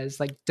that says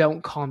like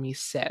 "Don't call me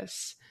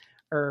cis"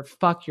 or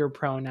 "Fuck your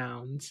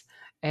pronouns."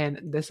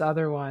 And this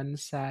other one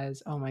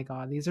says, "Oh my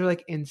god, these are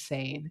like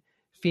insane.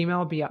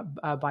 Female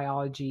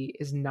biology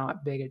is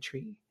not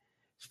bigotry.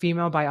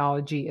 Female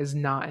biology is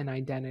not an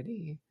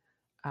identity."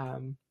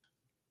 Um,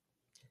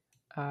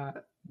 uh,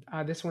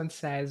 this one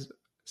says,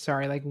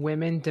 "Sorry, like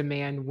women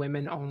demand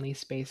women only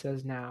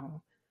spaces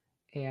now."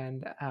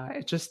 And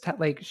it just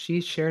like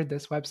she shared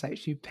this website,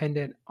 she pinned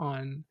it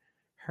on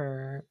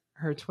her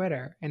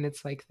Twitter, and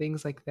it's like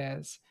things like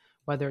this,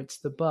 whether it's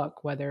the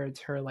book, whether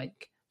it's her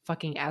like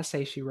fucking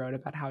essay she wrote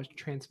about how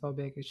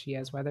transphobic she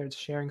is, whether it's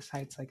sharing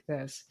sites like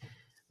this,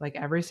 like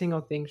every single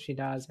thing she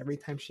does, every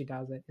time she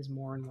does it is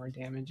more and more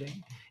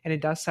damaging. And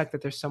it does suck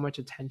that there's so much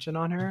attention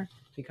on her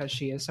because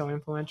she is so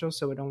influential,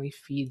 so it only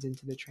feeds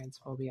into the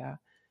transphobia,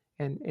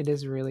 and it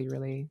is really,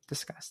 really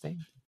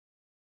disgusting.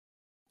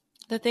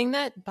 The thing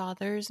that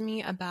bothers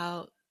me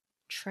about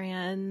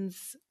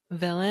trans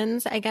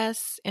villains, I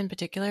guess, in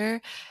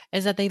particular,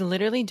 is that they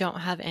literally don't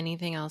have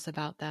anything else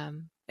about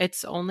them.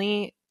 It's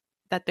only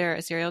that they're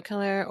a serial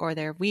killer or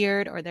they're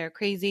weird or they're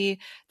crazy.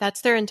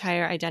 That's their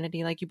entire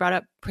identity. Like you brought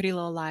up Pretty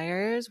Little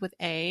Liars with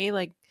A,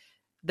 like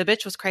the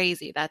bitch was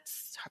crazy.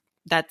 That's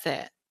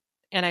it.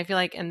 And I feel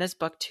like in this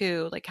book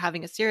too, like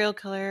having a serial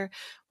killer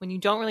when you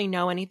don't really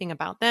know anything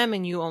about them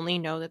and you only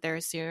know that they're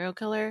a serial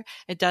killer,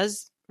 it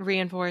does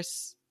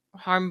reinforce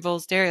harmful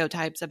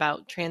stereotypes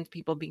about trans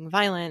people being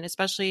violent,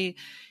 especially,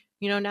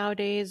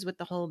 nowadays with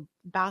the whole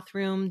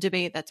bathroom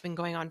debate that's been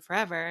going on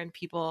forever. And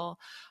people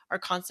are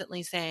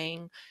constantly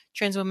saying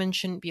trans women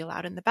shouldn't be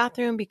allowed in the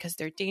bathroom because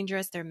they're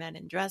dangerous, they're men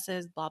in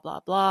dresses, blah, blah,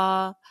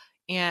 blah.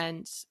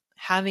 And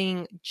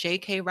having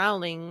J.K.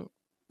 Rowling,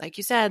 like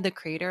you said, the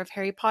creator of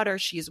Harry Potter,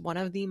 she's one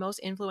of the most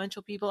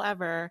influential people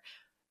ever.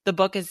 The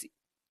book is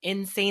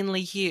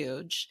insanely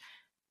huge.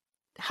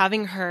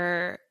 Having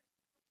her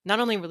not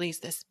only release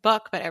this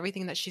book, but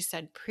everything that she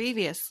said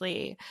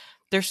previously,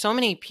 there's so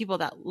many people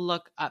that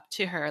look up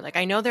to her. Like,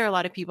 I know there are a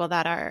lot of people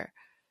that are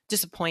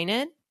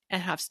disappointed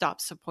and have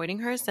stopped supporting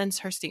her since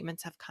her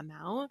statements have come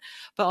out.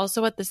 But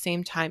also at the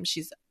same time,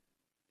 she's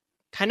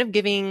kind of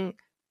giving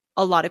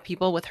a lot of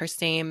people with her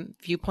same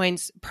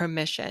viewpoints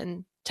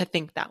permission to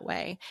think that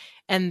way.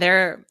 And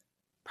they're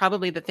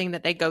probably the thing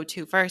that they go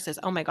to first is,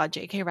 oh my God,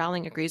 J.K.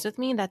 Rowling agrees with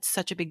me. That's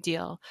such a big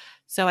deal.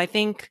 So I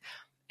think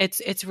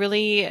it's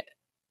really,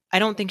 I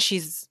don't think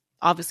she's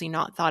obviously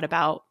not thought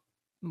about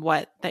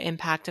what the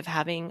impact of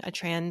having a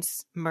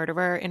trans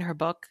murderer in her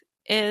book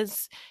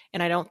is.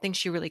 And I don't think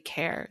she really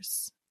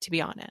cares, to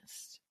be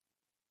honest.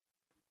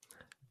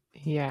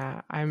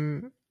 Yeah,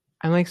 I'm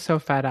like so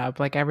fed up.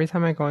 Like every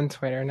time I go on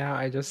Twitter now,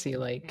 I just see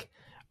like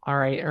all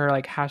right or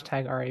like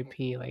hashtag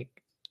RIP like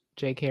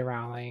JK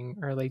Rowling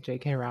or like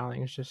JK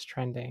Rowling is just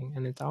trending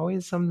and it's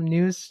always some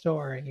news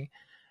story.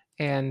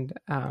 And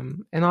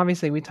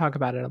obviously we talk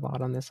about it a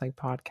lot on this like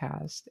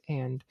podcast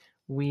and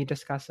we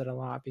discuss it a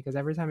lot because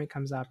every time it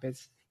comes up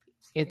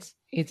it's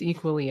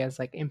equally as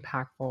like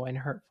impactful and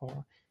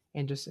hurtful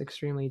and just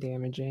extremely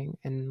damaging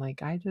and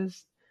like I'm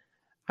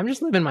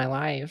just living my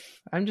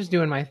life. I'm just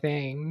doing my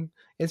thing.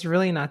 It's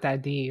really not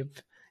that deep.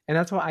 And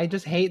that's why I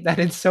just hate that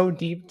it's so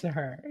deep to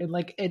her. It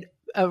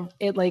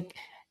like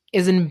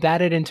is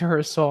embedded into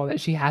her soul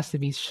that she has to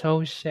be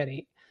so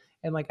shitty.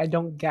 And like I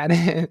don't get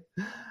it.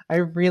 I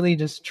really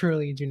just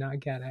truly do not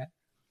get it.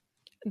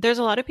 There's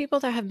a lot of people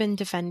that have been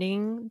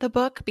defending the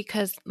book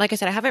because, like I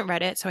said, I haven't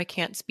read it, so I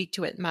can't speak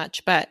to it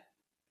much. But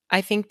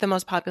I think the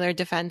most popular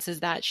defense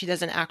is that she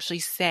doesn't actually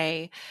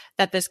say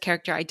that this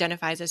character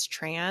identifies as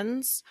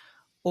trans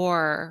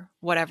or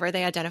whatever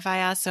they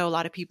identify as. So a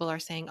lot of people are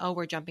saying, oh,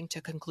 we're jumping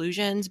to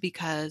conclusions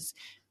because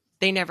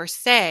they never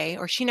say,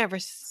 or she never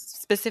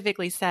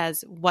specifically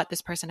says what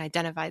this person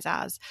identifies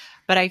as.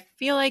 But I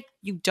feel like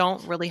you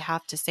don't really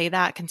have to say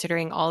that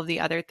considering all of the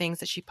other things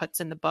that she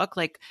puts in the book,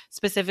 like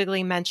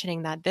specifically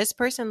mentioning that this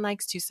person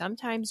likes to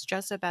sometimes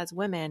dress up as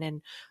women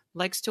and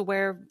likes to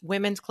wear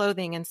women's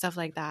clothing and stuff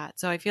like that.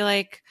 So I feel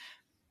like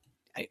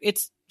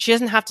she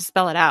doesn't have to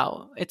spell it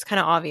out. It's kind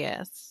of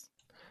obvious.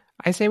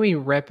 I say we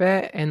rip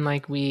it and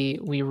like we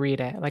read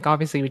it. Like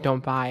obviously we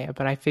don't buy it,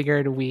 but I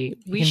figured we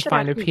We can should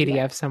find a actually do PDF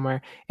that.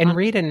 somewhere and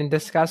read it and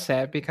discuss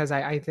it because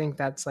I think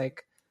that's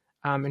like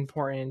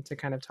important to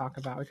kind of talk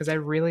about because I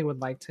really would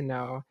like to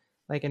know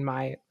like in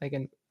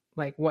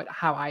like what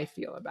how I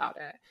feel about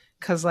it.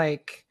 Cause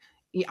like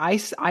I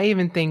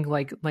even think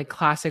like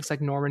classics like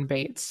Norman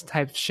Bates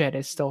type shit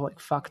is still like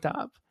fucked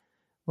up.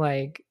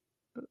 Like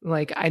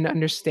I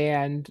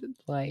understand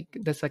like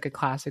that's like a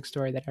classic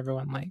story that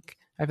everyone like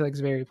I feel like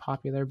is very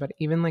popular, but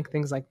even like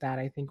things like that,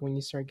 I think when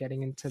you start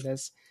getting into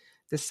this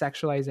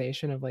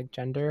sexualization of like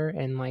gender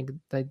and like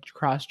the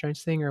cross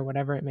dressing or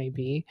whatever it may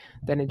be,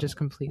 then it just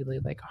completely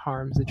like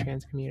harms the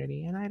trans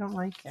community, and I don't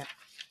like it.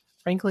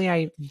 Frankly,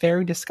 I'm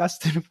very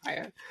disgusted by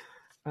it.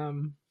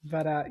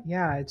 But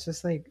yeah, it's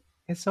just like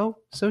it's so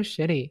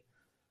shitty,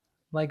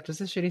 like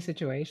just a shitty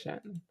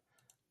situation.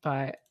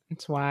 But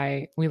It's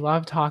why we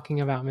love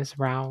talking about Miss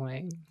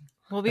Rowling,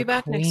 We'll be the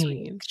back next week.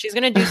 queen. She's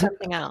gonna do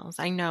something else.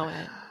 I know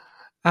it.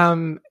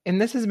 And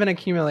this has been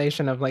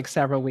accumulation of like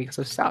several weeks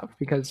of stuff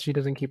because she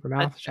doesn't keep her That's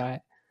mouth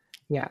shut.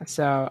 Yeah,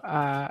 so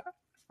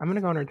I'm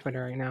gonna go on her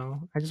Twitter right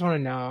now. I just want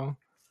to know,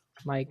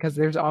 like, because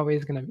there's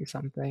always gonna be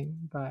something.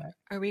 But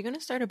Are we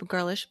gonna start a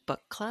girlish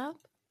book club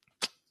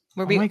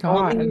where oh we my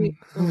god, only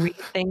read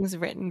things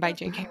written by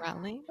J.K.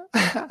 Rowling?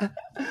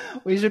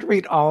 we should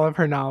read all of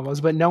her novels,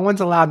 but no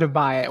one's allowed to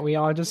buy it. We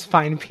all just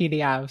find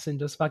PDFs and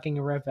just fucking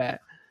rip it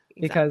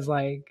Exactly. because,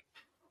 like,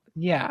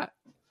 yeah,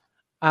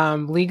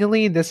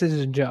 legally this is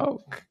a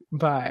joke,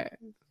 but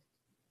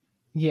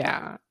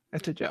yeah,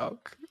 it's a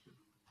joke.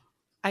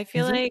 I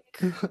feel Is it?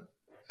 like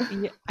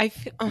yeah, I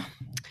feel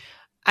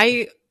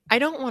I I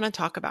don't want to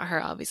talk about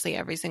her obviously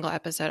every single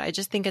episode. I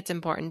just think it's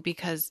important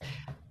because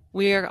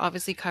we are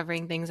obviously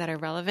covering things that are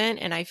relevant,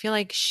 and I feel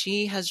like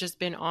she has just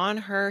been on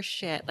her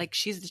shit. Like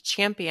she's the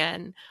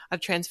champion of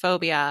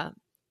transphobia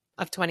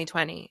of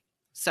 2020.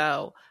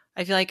 So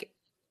I feel like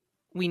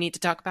we need to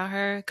talk about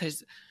her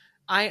because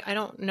I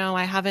don't know.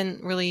 I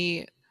haven't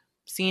really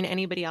seen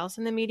anybody else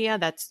in the media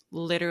that's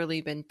literally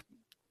been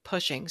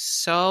pushing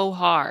so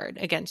hard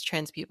against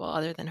trans people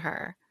other than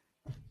her.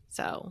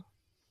 So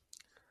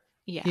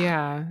yeah,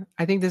 Yeah,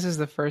 I think this is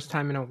the first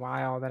time in a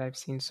while that I've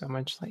seen so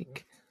much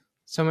like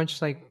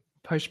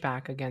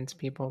pushback against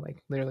people.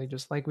 Like literally,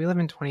 just like we live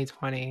in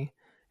 2020,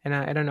 and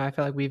I don't know. I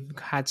feel like we've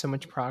had so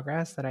much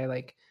progress that I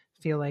like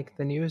feel like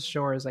the news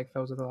sure is like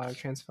filled with a lot of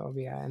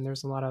transphobia, and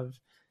there's a lot of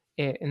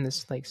it in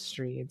this like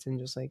streets and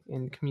just like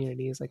in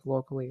communities like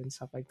locally and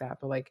stuff like that.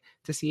 But like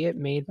to see it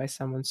made by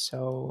someone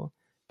so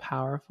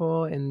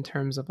powerful in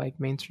terms of like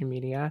mainstream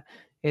media,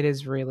 it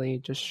is really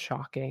just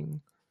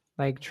shocking.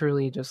 Like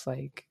truly, just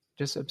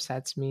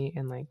upsets me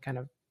and like kind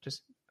of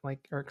just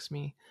like irks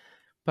me.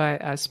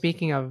 But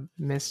speaking of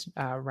Miss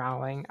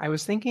Rowling, I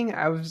was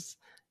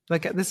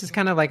like, this is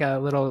kind of like a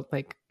little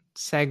like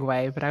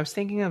segue, but I was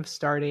thinking of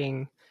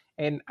starting,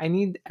 and I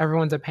need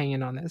everyone's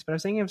opinion on this, but I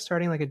was thinking of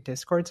starting like a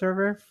Discord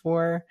server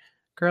for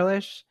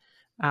Girlish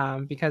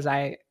because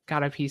I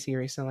got a PC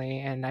recently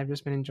and I've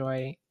just been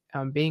enjoying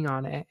being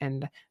on it.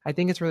 And I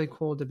think it's really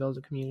cool to build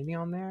a community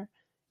on there.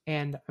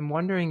 And I'm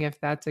wondering if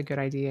that's a good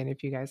idea and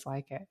if you guys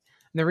like it.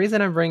 And the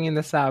reason I'm bringing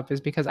this up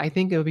is because I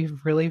think it would be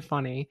really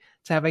funny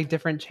to have like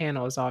different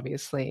channels,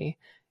 obviously.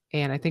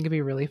 And I think it'd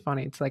be really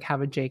funny to like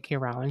have a JK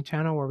Rowling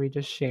channel where we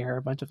just share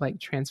a bunch of like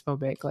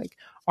transphobic like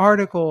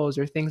articles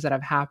or things that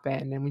have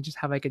happened and we just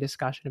have like a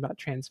discussion about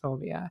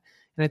transphobia.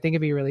 And I think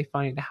it'd be really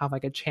funny to have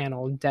like a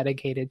channel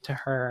dedicated to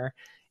her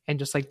and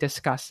just like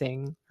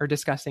discussing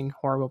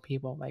horrible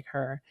people like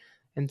her.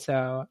 And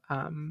so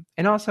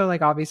and also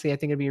like obviously I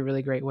think it'd be a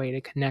really great way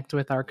to connect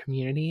with our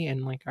community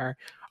and like our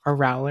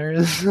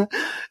rowlers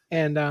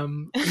and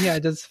yeah,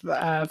 just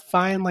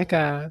find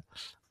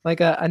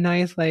a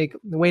nice like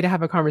way to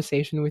have a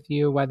conversation with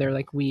you, whether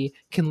like we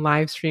can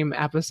live stream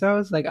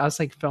episodes like us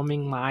like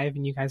filming live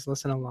and you guys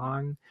listen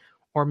along,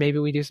 or maybe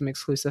we do some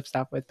exclusive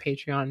stuff with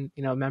Patreon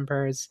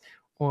members,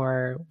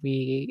 or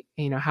we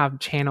have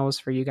channels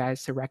for you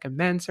guys to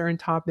recommend certain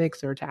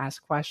topics or to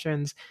ask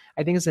questions.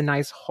 I think it's a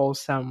nice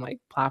wholesome like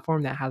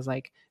platform that has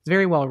like it's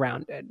very well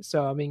rounded.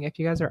 So I mean, if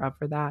you guys are up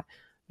for that,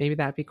 maybe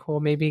that'd be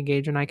cool. Maybe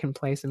Gage and I can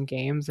play some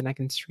games and I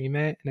can stream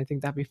it, and I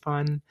think that'd be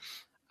fun.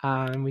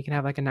 We can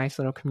have like a nice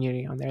little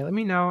community on there. Let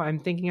me know. I'm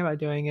thinking about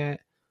doing it.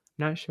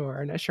 Not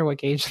sure. Not sure what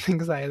Gage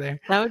thinks either.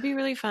 that would be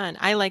really fun.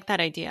 I like that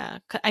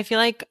idea. I feel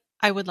like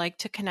I would like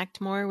to connect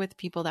more with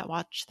people that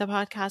watch the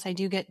podcast. I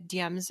do get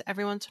DMs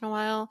every once in a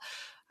while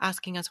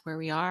asking us where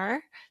we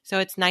are. So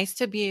it's nice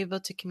to be able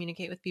to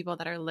communicate with people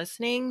that are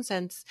listening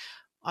since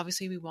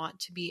obviously we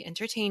want to be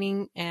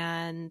entertaining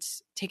and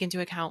take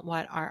into account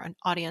what our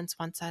audience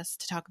wants us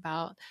to talk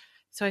about.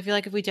 So I feel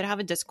like if we did have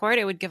a Discord,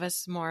 it would give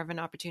us more of an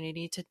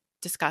opportunity to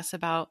discuss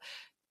about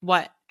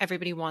what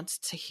everybody wants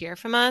to hear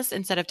from us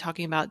instead of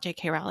talking about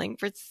J.K. Rowling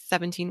for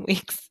 17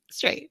 weeks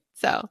straight.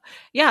 So,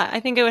 yeah, I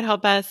think it would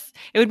help us.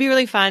 It would be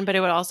really fun, but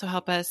it would also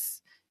help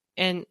us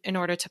in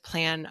order to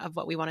plan of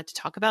what we wanted to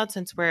talk about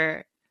since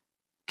we're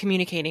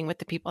communicating with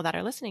the people that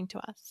are listening to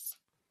us.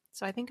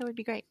 So, I think it would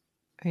be great.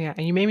 Yeah,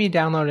 and you made me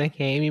download a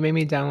game. You made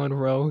me download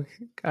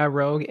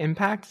Rogue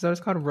Impact. Is that what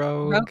it's called?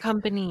 Rogue Rogue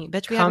Company.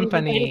 Bitch, we haven't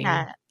even played it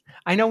Company. yet.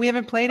 I know we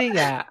haven't played it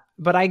yet,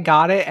 but I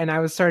got it and I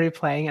was started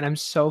playing and I'm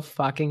so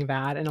fucking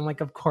bad. And I'm like,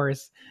 of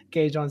course,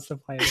 Gage wants to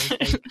play this.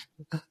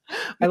 Like,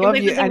 I We can love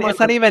play you, something and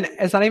more.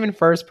 it's not even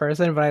first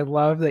person, but I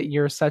love that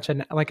you're such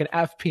an like an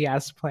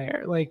FPS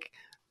player. Like,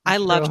 I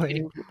love truly.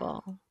 shooting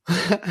people.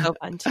 So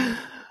fun to me.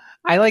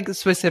 I like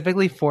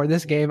specifically for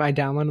this game, I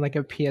downloaded like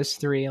a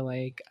PS3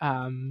 like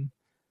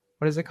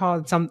what is it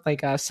called? Some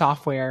like a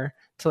software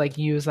to like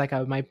use like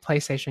a my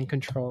PlayStation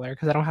controller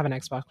because I don't have an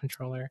Xbox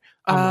controller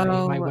on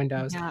my Oh,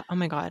 Windows. yeah. Oh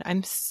my God.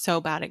 I'm so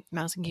bad at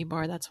mouse and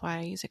keyboard. That's why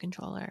I use a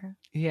controller.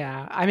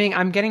 Yeah, I mean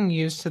I'm getting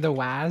used to the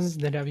WAS,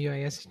 the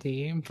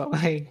WASD, but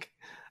like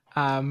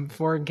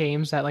for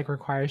games that like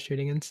require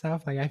shooting and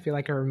stuff, like I feel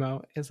like a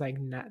remote is like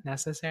not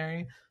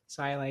necessary.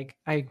 So I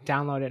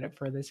downloaded it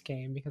for this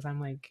game because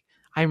I'm like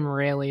I'm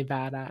really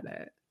bad at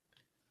it.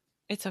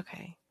 It's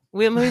okay.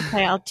 When we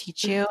play, I'll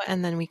teach you,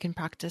 and then we can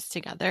practice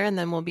together, and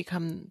then we'll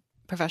become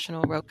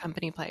professional Rogue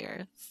Company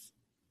players.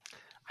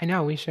 I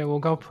know we should. We'll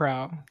go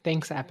pro.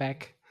 Thanks,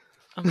 Epic.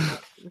 Oh my god,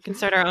 we can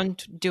start our own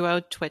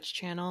duo Twitch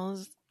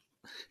channels.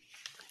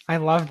 I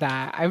love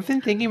that. I've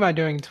been thinking about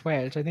doing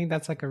Twitch. I think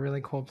that's like a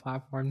really cool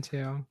platform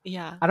too.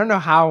 Yeah, I don't know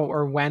how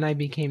or when I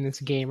became this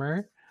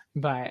gamer,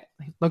 but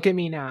look at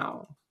me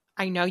now.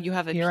 I know you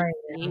have a Here I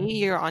am. PC.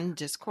 You're on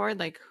Discord.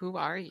 Like, who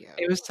are you?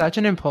 It was such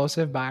an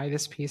impulsive buy,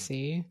 this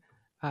PC.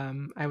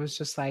 I was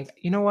just like,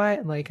 you know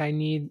what? Like, I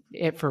need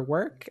it for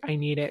work, I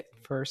need it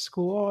for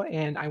school,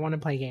 and I want to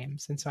play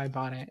games. And so I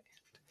bought it.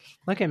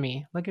 Look at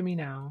me. Look at me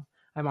now.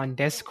 I'm on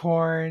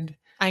Discord.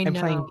 I I'm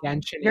playing know.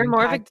 Genshin You're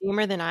more of a Impact.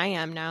 gamer than I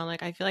am now.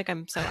 Like, I feel like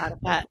I'm so out of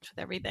touch with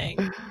everything.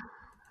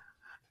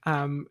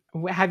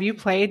 Have you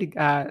played?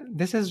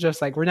 This is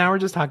just like we're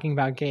just talking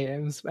about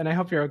games, and I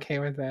hope you're okay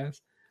with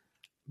this.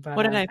 But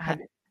What did I play?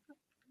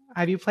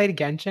 have you played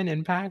Genshin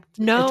Impact?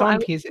 No, It's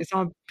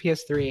on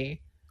PS3.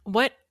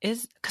 what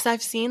is, because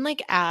I've seen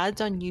like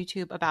ads on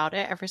YouTube about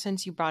it ever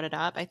since you brought it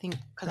up. I think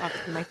because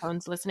obviously my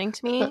phone's listening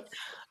to me.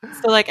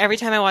 So like every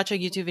time I watch a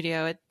YouTube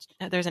video,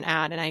 there's an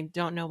ad and I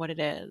don't know what it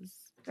is.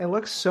 It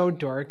looks so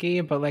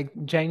dorky, but like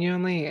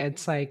genuinely,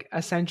 it's like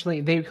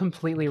essentially they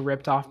completely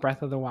ripped off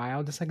Breath of the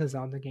Wild. It's like a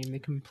Zelda game. They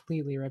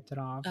completely ripped it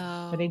off,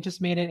 but they Oh,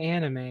 just made it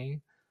anime,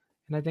 and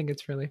I think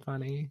it's really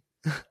funny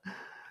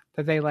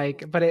that they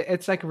like. But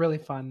it's like really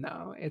fun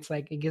though. It's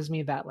like it gives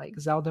me that like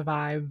Zelda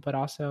vibe, but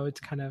also it's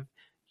kind of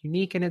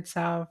unique in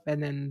itself.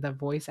 And then the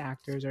voice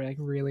actors are like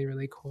really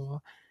really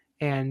cool,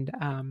 and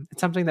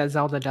it's something that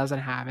Zelda doesn't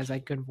have is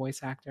like good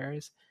voice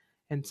actors,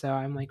 and so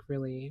I'm like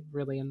really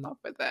really in love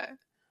with it.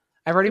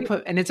 I've already we,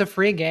 put, and it's a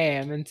free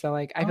game, and so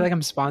like I feel oh, like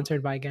I'm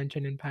sponsored by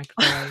Genshin Impact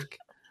for like,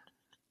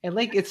 and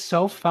like it's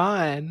so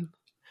fun.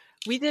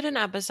 we did an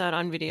episode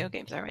on video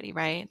games already,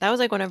 right? That was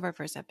like one of our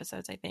first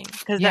episodes, I think,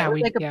 because that Yeah,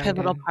 was like a we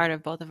pivotal did. part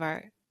of both of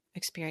our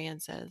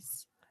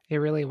experiences. It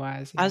really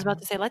was. I was Yeah, about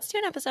to say, let's do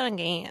an episode on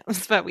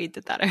games, but we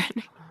did that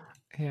already.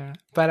 yeah.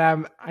 But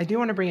I do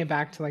want to bring it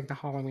back to like the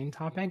Halloween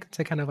topic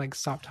to kind of like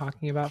stop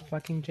talking about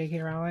fucking J.K.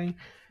 Rowling,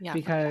 Yeah,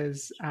 for sure.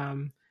 because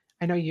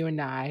I know you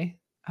and I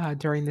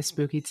during the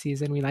spooky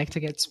season we like to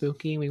get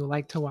spooky. We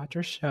like to watch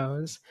our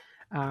shows.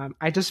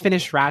 I just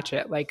finished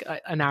Ratchet like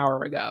an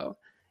hour ago,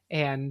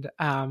 and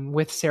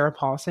with Sarah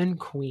Paulson,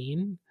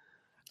 Queen.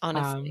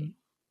 Honestly. Um,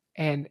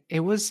 and it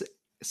was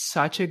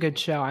such a good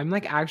show. I'm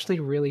like actually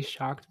really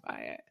shocked by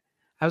it.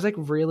 I was like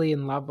really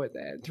in love with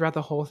it throughout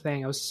the whole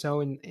thing. I was so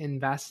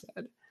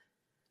invested.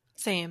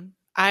 Same.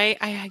 I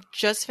had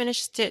just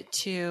finished it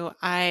too.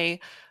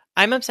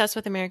 I'm obsessed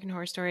with American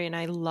Horror Story and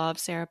I love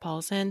Sarah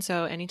Paulson.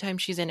 So anytime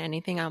she's in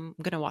anything, I'm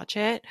gonna watch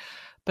it.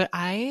 But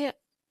I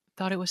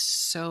thought it was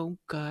so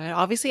good.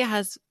 Obviously, it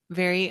has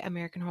very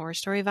American Horror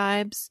Story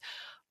vibes,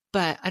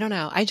 but I don't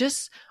know.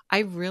 I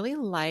really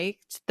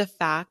liked the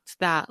fact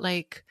that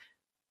like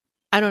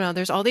I don't know,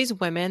 there's all these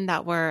women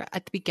that were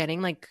at the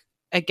beginning like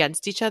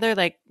against each other,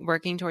 like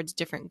working towards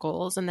different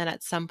goals. And then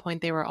at some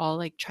point they were all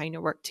like trying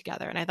to work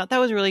together. And I thought that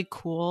was really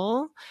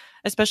cool,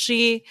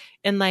 especially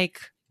in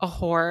like a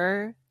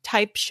horror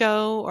type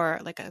show or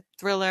like a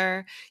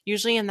thriller.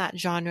 Usually in that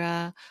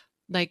genre,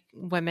 like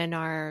women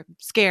are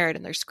scared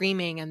and they're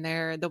screaming and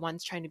they're the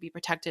ones trying to be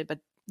protected. But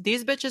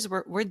these bitches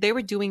were they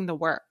were doing the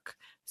work.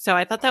 So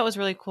I thought that was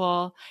really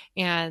cool.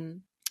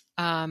 And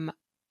um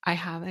I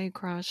have a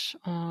crush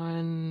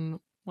on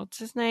what's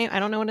his name? I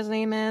don't know what his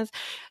name is.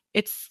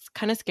 It's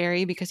kind of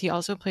scary because he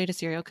also played a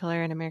serial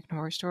killer in American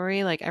Horror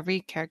Story. Like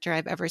every character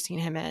I've ever seen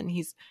him in,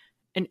 he's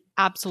an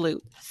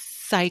absolute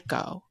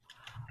psycho.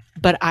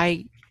 But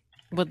I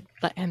would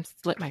let him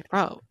slit my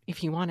throat if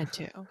he wanted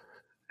to.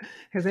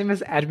 His name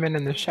is Edmund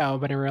in the show,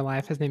 but in real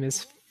life, his name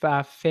is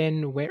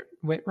Finn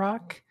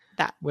Whitrock,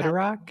 That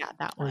Whitterock, yeah,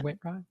 that or one.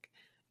 Whitrock.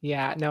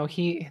 Yeah, no,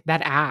 he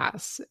that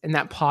ass and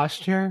that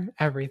posture,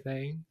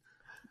 everything.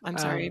 I'm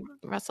sorry, Um,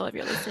 Russell, if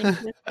you're listening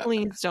to this,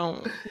 please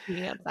don't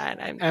be upset.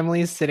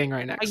 Emily's sitting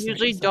right I next to me,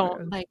 usually don't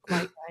so like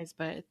white guys,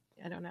 but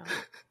I don't know.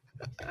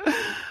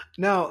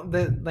 no,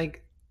 the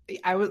like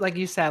I was like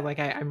you said, like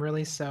I'm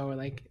really so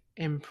like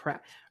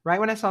impressed. Right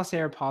when I saw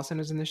Sarah Paulson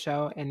was in the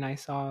show, and I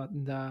saw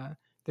the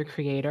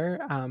creator,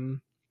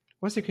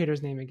 what's the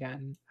creator's name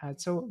again?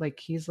 So like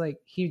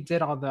he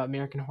did all the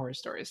American Horror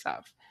Story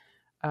stuff.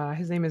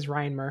 His name is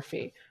Ryan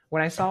Murphy.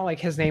 When I saw like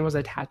his name was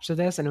attached to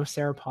this and it was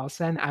Sarah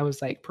Paulson, I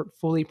was like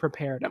fully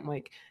prepared. I'm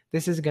like,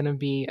 this is gonna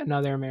be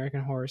another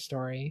American Horror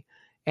Story,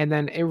 and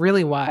then it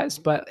really was.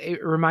 But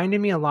it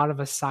reminded me a lot of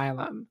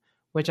Asylum,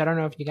 which I don't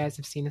know if you guys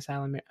have seen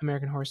Asylum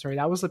American Horror Story.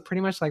 That was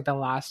pretty much like the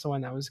last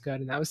one that was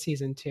good, and that was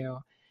season 2.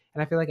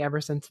 And I feel like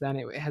ever since then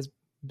it has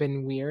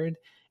been weird.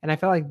 And I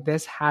felt like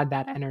this had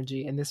that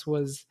energy, and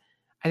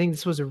I think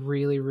this was a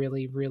really,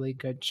 really, really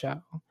good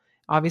show.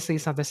 Obviously,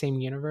 it's not the same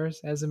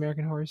universe as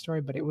American Horror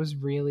Story, but it was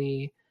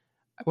really,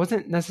 it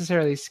wasn't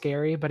necessarily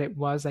scary, but it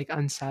was like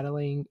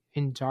unsettling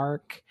and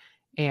dark.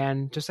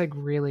 and just like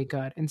really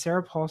good. And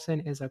Sarah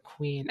Paulson is a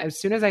queen. As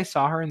soon as I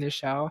saw her in the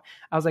show,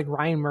 I was like,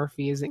 Ryan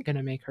Murphy isn't going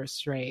to make her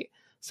straight.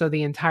 So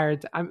the entire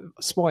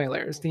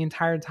spoilers, the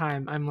entire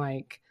time I'm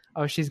like,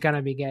 oh, she's going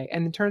to be gay.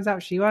 And it turns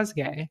out she was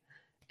gay.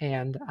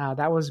 And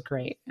that was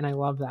great. And I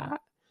love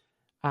that.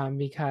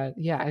 Because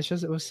yeah,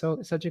 it was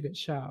such a good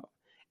show.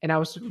 And I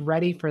was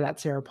ready for that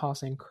Sarah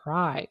Paulson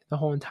cry the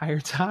whole entire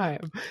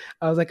time.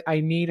 I was like, I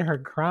need her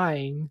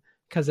crying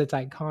because it's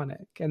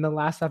iconic. And the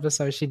last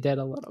episode she did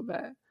a little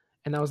bit,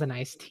 and that was a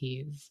nice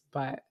tease.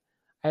 But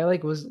I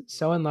like was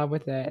so in love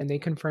with it, and they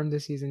confirmed the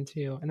season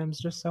 2, and I'm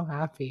just so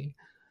happy.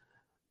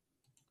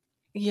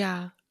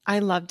 Yeah, I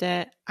loved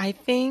it. I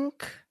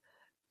think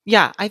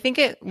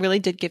it really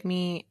did give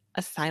me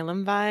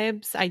Asylum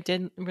vibes. I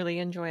did really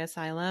enjoy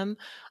Asylum.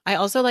 I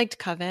also liked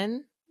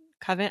Coven.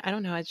 Coven, I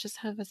don't know, I just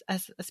have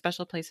a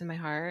special place in my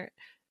heart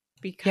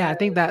Yeah, because I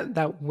think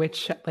that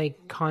witch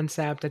like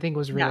concept I think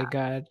was yeah, really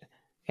good,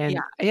 yeah, and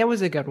it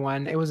was a good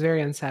one. It was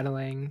very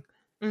unsettling.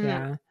 mhm,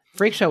 Yeah,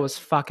 Freak Show was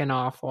fucking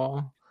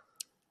awful.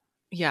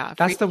 yeah.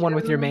 That's Freak the one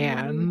with your Show,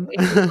 man.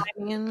 my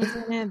man was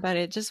in it, but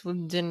it just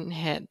didn't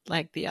hit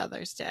like the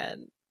others did.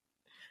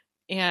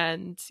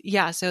 And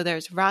yeah, so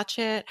there's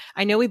Ratchet.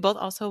 I know we both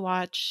also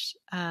watched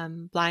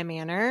Bly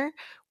Manor,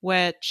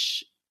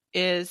 which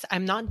is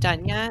I'm not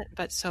done yet,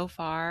 but so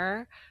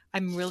far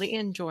I'm really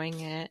enjoying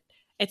it.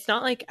 It's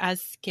not like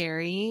as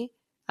scary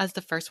as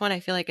the first one. I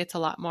feel like it's a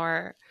lot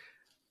more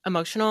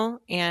emotional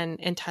and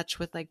in touch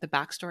with like the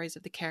backstories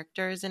of the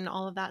characters and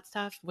all of that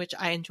stuff, which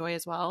I enjoy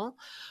as well.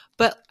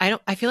 But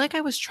I feel like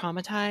I was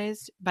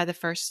traumatized by the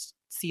first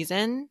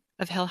season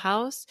of Hill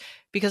House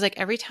because like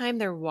every time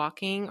they're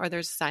walking or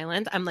there's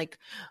silence, I'm like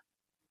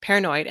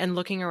paranoid and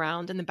looking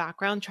around in the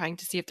background trying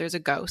to see if there's a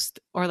ghost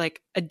or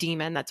like a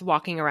demon that's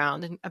walking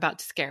around and about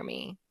to scare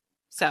me.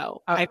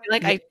 So I feel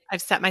like Yeah,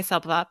 I've set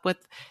myself up with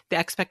the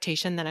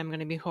expectation that I'm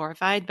going to be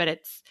horrified, but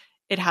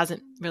it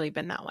hasn't really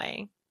been that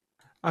way.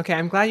 okay,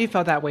 I'm glad you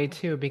felt that way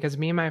too, because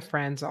me and my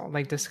friends all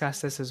like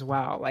discussed this as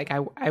well. Like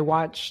I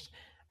watched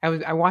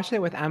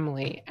it with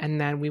Emily, and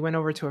then we went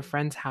over to a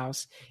friend's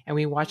house and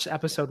we watched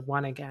episode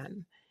 1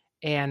 again.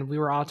 And we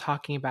were all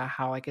talking about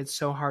how like it's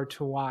so hard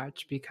to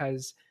watch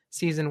because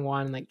season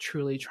 1 like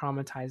truly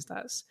traumatized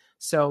us.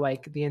 So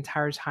like the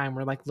entire time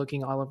we're like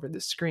looking all over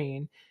the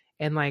screen,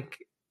 and like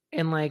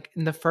in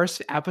the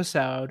first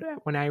episode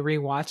when I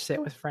rewatched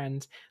it with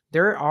friends,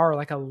 there are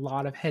like a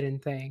lot of hidden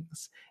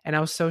things, and I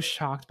was so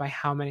shocked by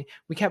how many.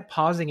 We kept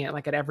pausing it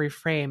like at every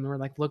frame and we're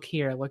like, look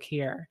here, look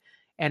here.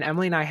 And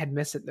Emily and I had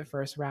missed it the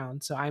first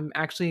round, so I'm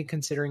actually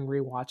considering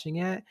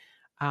rewatching it,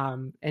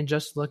 and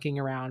just looking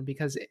around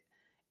because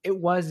it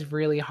was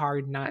really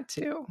hard not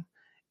to.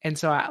 And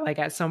so like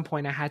at some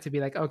point I had to be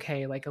like,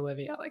 okay, like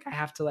Olivia, like I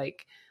have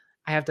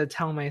to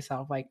tell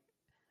myself like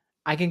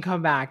I can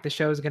come back. The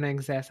show is going to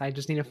exist. I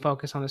just need to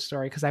focus on the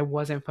story because I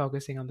wasn't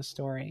focusing on the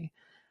story.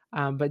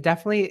 But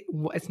definitely,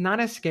 it's not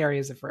as scary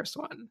as the first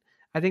one.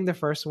 I think the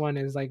first one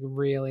is like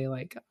really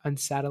like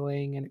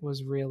unsettling, and it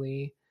was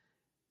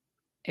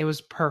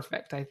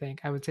perfect. I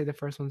think I would say the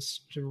first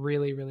one's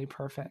really really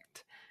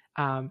perfect,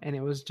 and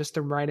it was just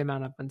the right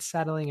amount of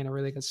unsettling and a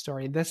really good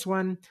story. This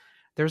one,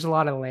 there's a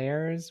lot of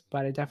layers,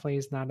 but it definitely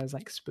is not as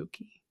like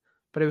spooky.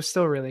 But it was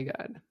still really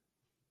good.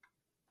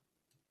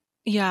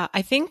 Yeah,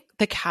 I think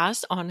the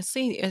cast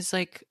honestly is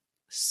like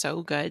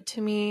so good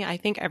to me. I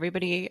think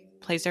everybody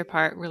plays their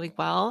part really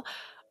well.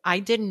 I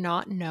did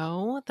not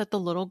know that the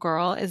little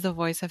girl is the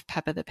voice of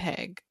Peppa the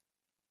Pig.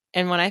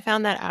 And when I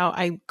found that out,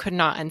 I could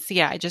not unsee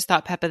it. I just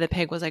thought Peppa the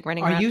Pig was like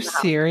running Are around you in the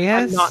house. I'm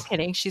not serious?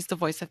 kidding. She's the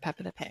voice of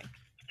Peppa the Pig.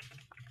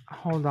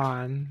 Hold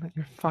on,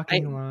 you're It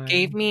fucking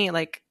gave lying. me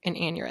like an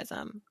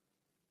aneurysm.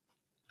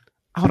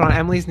 Hold on,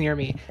 Emily's near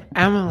me.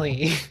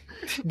 Emily,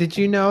 did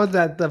you know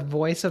that the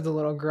voice of the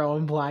little girl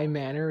in Bly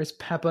Manor is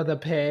Peppa the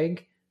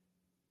Pig?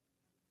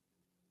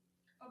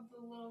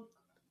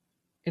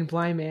 In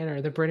Bly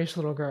Manor, the British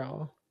little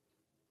girl.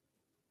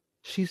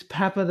 She's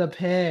Peppa the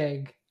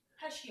Pig.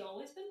 Has she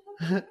always been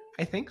Peppa?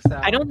 I think so.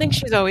 I don't think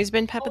she's always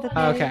been Peppa the Pig.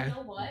 Okay. You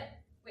know what?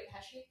 Wait,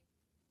 has she?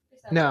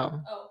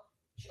 No.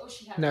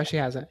 She hasn't. No, she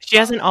hasn't. She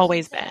hasn't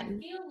always I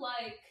been. feel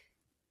like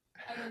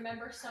I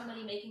remember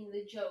somebody making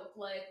the joke,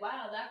 like,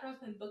 "Wow, that girl's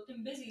been booked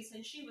and busy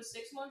since she was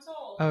 6 months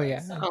old." Oh, Like,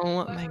 yeah.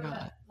 Oh my whoever god.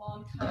 that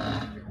long time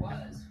actor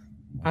was.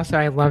 Also,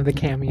 I love the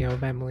cameo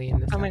of Emily in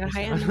this Oh my god.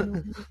 Hi,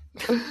 episode.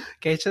 Emily.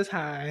 Kate says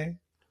hi.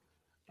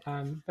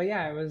 But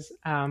yeah, it was.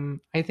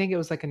 I think it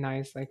was like a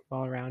nice, like,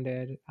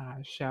 well-rounded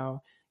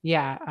show.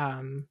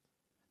 Yeah.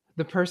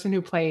 The person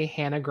who played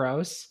Hannah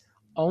Gross.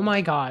 Oh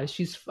my god,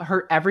 she's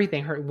her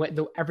everything.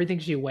 Everything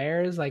she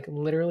wears, like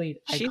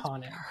literally She's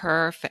iconic.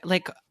 perfect.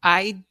 Like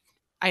I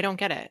don't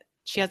get it.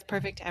 She has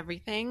perfect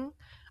everything.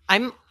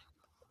 I'm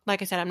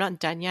like I said, I'm not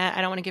done yet.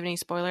 I don't want to give any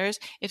spoilers.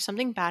 If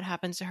something bad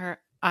happens to her,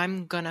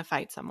 I'm gonna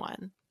fight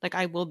someone. Like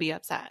I will be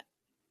upset.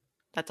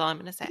 That's all I'm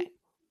gonna say.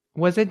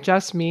 Was it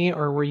just me,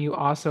 or were you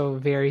also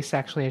very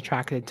sexually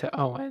attracted to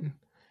Owen?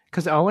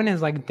 because Owen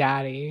is like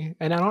daddy,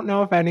 and I don't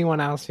know if anyone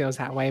else feels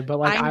that way, but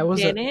like I I was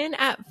didn't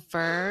at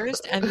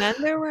first, and then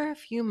there were a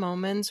few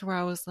moments where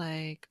I was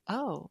like,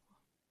 "Oh,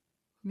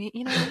 me,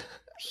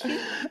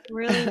 he's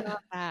really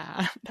not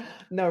bad."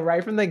 no,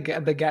 right from the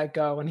get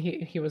go when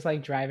he was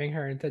like driving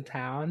her into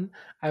town,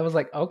 I was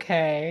like,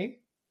 okay,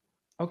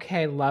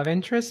 love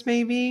interest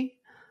maybe.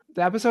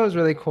 The episode was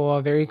really cool,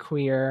 very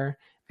queer.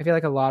 I feel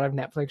like a lot of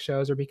Netflix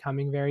shows are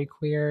becoming very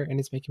queer, and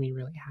it's making me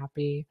really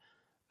happy.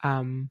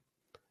 Um,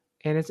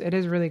 and it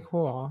is really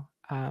cool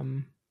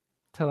to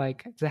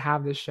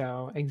have this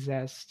show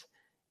exist,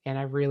 and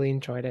I really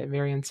enjoyed it.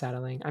 Very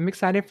unsettling. I'm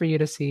excited for you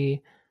to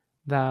see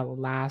the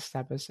last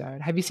episode.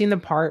 Have you seen the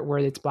part where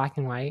it's black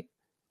and white?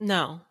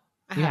 No,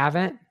 I You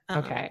haven't? Uh-uh.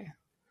 Okay.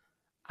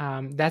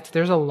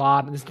 There's a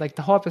lot. It's like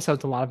the whole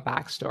episode's a lot of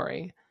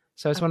backstory.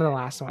 So it's one of the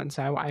last ones.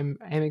 So I'm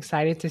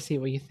excited to see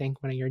what you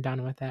think when you're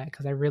done with it,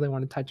 because I really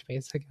want to touch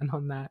base again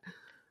on that.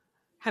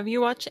 Have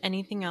you watched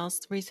anything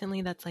else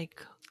recently that's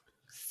like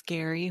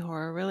scary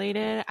horror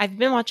related? I've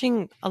been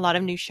watching a lot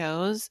of new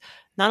shows.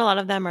 Not a lot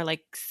of them are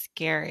like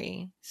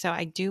scary. So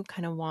I do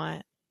kind of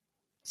want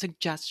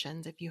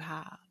suggestions if you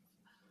have.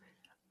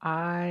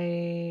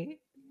 I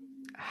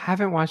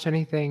haven't watched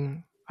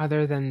anything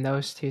other than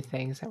those two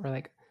things that were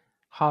like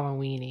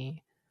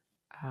Halloweeny.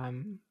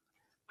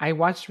 I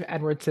watched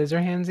Edward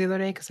Scissorhands the other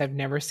day because I've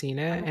never seen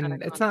Oh it, my God,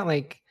 and it's not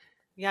like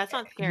yeah, it's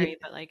not scary,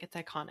 but like it's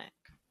iconic.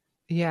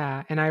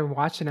 yeah. And I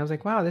watched it and I was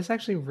like, wow, this is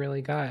actually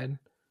really good.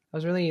 I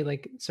was really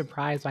like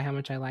surprised by how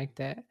much I liked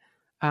it.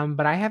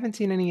 But I haven't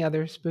seen any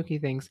other spooky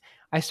things.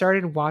 I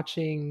started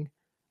watching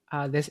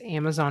this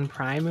Amazon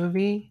Prime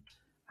movie.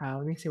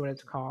 Let me see what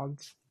it's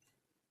called.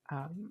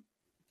 Um,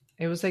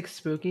 it was like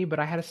spooky, but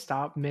I had to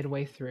stop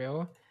midway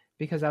through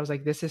because I was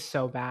like, this is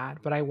so bad.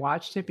 But I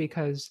watched it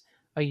because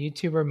a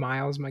YouTuber,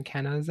 Miles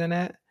McKenna, is in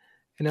it.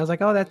 And I was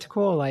like, oh, that's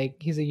cool. Like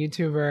he's a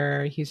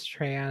YouTuber, he's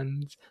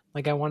trans.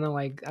 I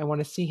want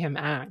to see him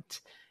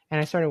act. And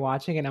I started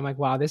watching it and I'm like,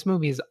 wow, this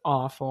movie is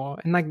awful.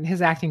 And like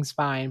his acting's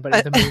fine, but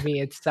the movie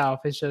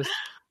itself is just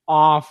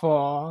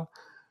awful.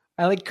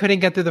 I like couldn't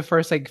get through the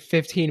first like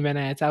 15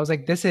 minutes. I was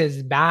like, this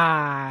is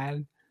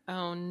bad.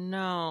 Oh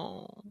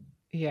no.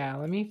 Yeah,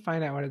 let me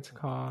find out what it's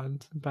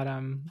called. But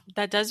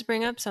That does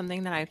bring up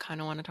something that I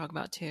kind of want to talk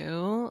about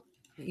too.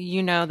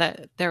 You know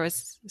that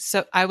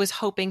I was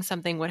hoping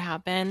something would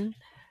happen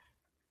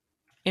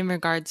in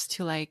regards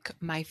to like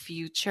my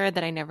future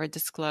that I never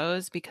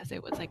disclosed because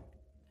it was like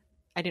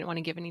I didn't want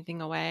to give anything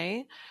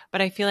away.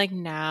 But I feel like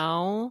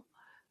now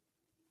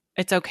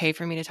it's okay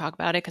for me to talk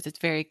about it because it's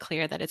very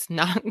clear that it's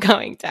not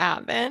going to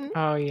happen.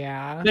 oh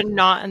yeah. But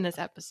not in this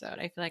episode.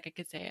 I feel like I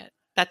could say it.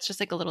 That's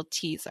just like a little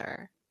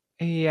teaser.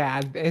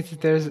 Yeah,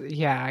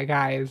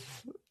 guys.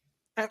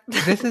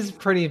 This is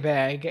pretty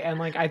big, and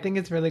like I think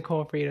it's really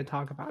cool for you to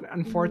talk about it.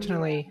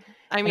 Unfortunately,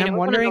 I mean, I'm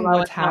wondering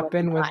what's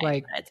happened with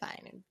like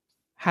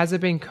has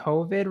it been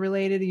COVID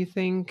related, do you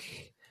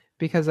think?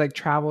 Because like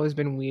travel has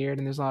been weird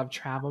and there's a lot of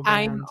travel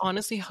bans. I'm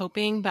honestly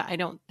hoping, but I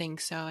don't think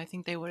so. I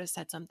think they would have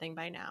said something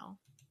by now.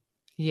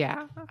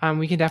 Yeah,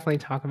 we can definitely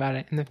talk about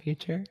it in the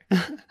future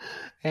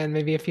and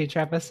maybe a future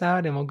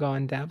episode and we'll go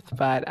in depth.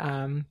 But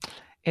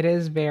it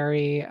is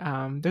very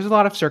there's a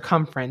lot of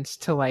circumference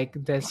to like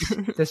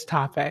this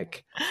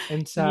topic.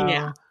 And so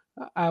Yeah.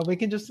 we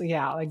can just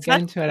like get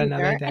into it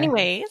another day.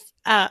 Anyways,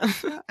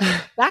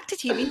 back to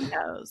TV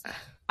shows.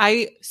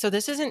 So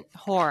this isn't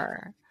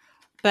horror,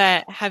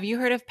 but have you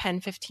heard of Pen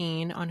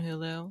 15 on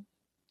Hulu?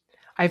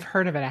 I've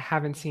heard of it. I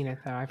haven't seen it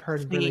though. I've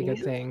heard really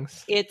good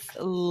things. It's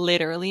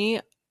literally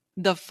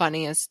the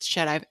funniest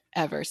shit I've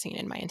ever seen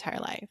in my entire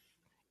life.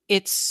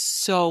 It's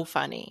so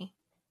funny.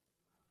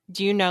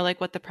 Do you know like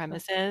what the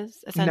premise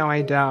is? No,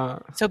 I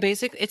don't. So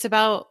basically, it's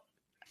about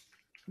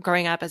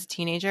growing up as a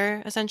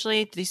teenager.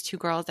 Essentially, these two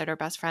girls that are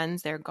best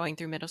friends, they're going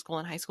through middle school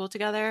and high school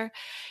together.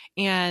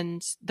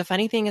 And the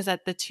funny thing is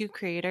that the two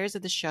creators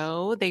of the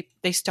show,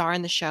 they star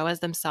in the show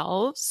as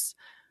themselves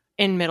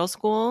in middle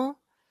school.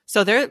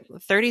 So they're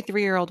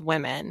 33-year-old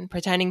women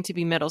pretending to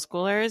be middle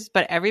schoolers,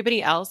 but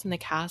everybody else in the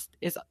cast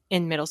is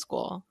in middle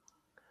school.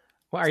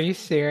 Well, are you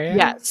serious?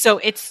 Yeah. So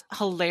it's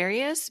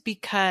hilarious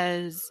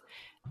because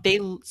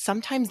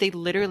sometimes they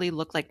literally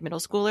look like middle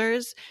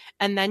schoolers,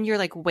 and then you're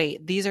like,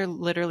 wait, these are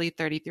literally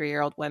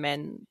 33-year-old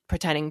women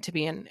pretending to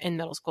be in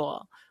middle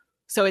school.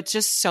 So it's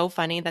just so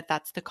funny that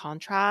that's the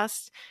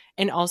contrast.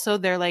 And also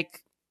they're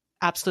like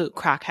absolute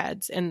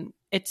crackheads, and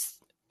it's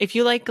if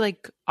you like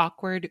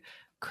awkward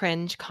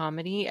cringe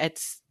comedy,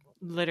 it's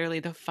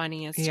literally the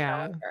funniest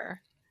show ever.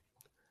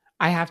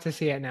 I have to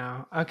see it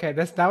now. Okay,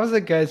 that was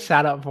a good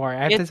setup for it.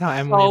 I have to tell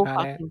Emily so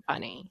about it.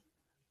 Funny.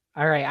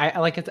 All right, I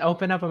like it's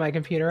open up on my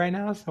computer right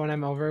now. So when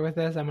I'm over with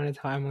this, I'm going to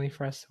tell Emily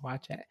for us to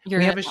watch it.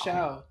 We have a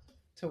show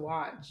to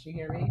watch. You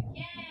hear me?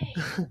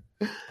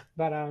 Yay!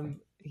 But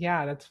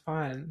yeah, that's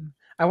fun.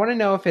 I want to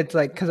know if it's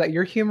like because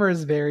your humor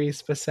is very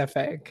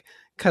specific.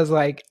 Because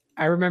like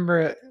I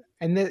remember,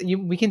 and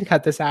we can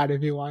cut this out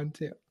if you want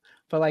to.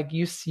 But like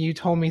you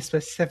told me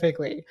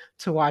specifically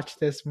to watch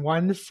this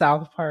one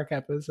South Park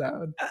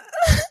episode.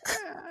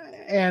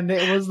 And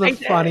it was the I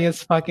did.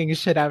 funniest fucking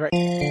shit ever.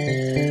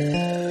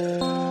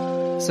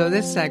 So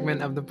this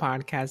segment of the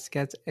podcast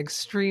gets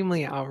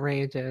extremely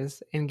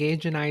outrageous, and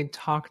Gage and I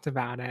talked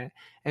about it,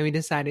 and we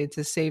decided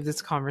to save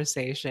this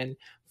conversation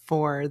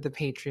for the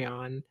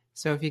Patreon.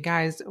 So if you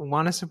guys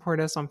want to support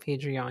us on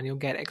Patreon, you'll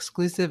get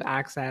exclusive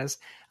access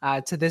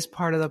to this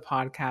part of the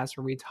podcast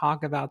where we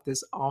talk about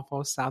this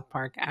awful South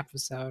Park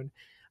episode.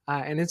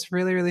 And it's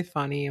really, really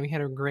funny, and we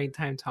had a great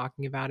time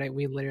talking about it.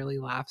 We literally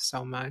laughed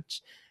so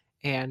much.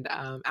 And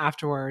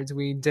afterwards,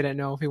 we didn't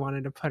know if we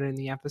wanted to put it in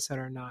the episode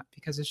or not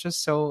because it's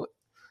just so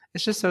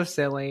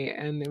silly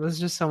and it was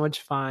just so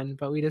much fun.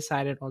 But we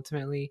decided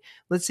ultimately,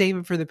 let's save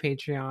it for the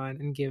Patreon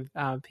and give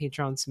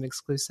Patreon some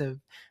exclusive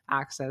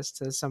access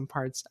to some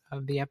parts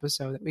of the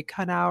episode that we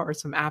cut out or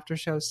some after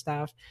show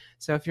stuff.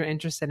 So if you're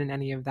interested in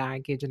any of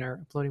that, Gage and I are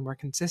uploading more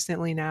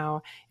consistently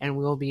now, and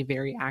we'll be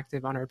very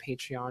active on our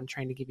Patreon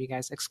trying to give you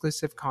guys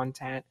exclusive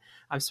content,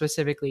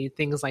 specifically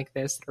things like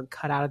this that are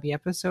cut out of the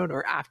episode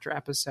or after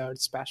episode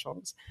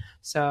specials.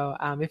 So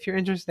if you're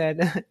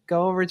interested,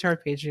 go over to our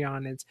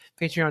Patreon. It's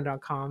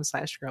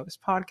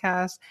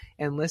patreon.com/girlispodcast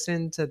and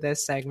listen to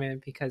this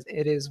segment because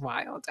it is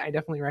wild. I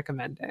definitely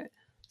recommend it.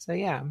 So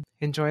yeah,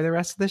 enjoy the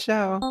rest of the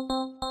show.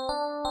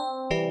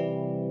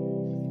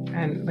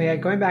 And yeah,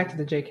 going back to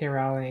the J.K.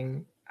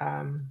 Rowling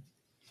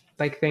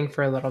thing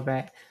for a little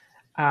bit,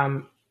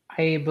 I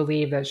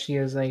believe that she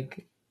is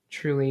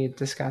truly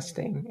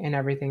disgusting in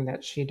everything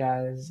that she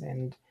does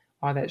and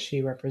all that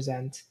she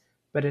represents.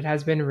 But it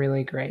has been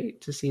really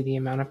great to see the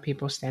amount of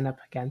people stand up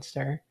against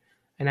her.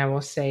 And I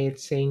will say,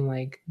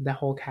 seeing the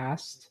whole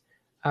cast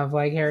of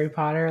Harry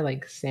Potter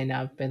stand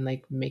up and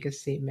make a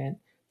statement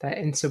that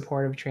in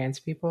support of trans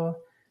people,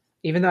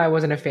 even though I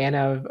wasn't a fan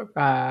of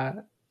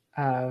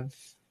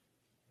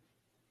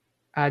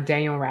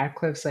Daniel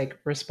Radcliffe's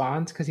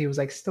response, because he was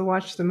still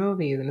watch the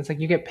movies, and it's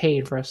you get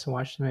paid for us to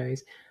watch the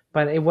movies.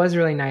 But it was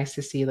really nice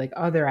to see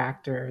other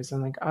actors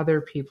and other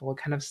people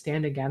kind of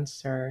stand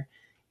against her,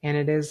 and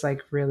it is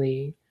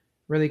really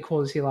really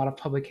cool to see a lot of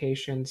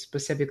publications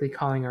specifically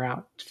calling her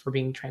out for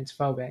being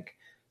transphobic.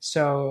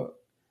 So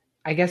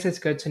I guess it's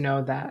good to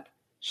know that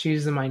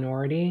she's the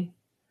minority,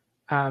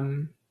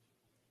 um,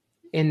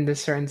 in the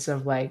sense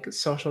of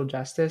social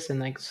justice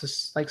and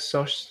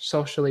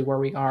socially where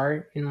we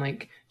are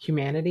in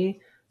humanity.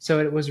 So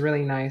it was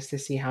really nice to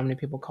see how many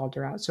people called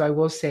her out. So I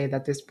will say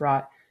that this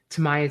brought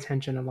to my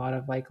attention a lot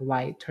of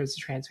light towards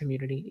the trans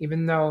community,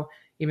 even though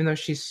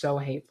she's so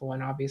hateful,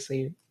 and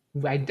obviously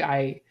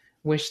I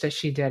wish that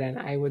she didn't.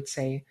 I would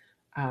say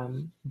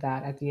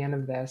that at the end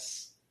of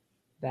this,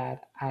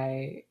 that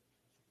I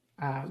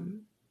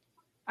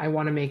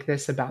want to make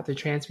this about the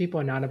trans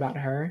people and not about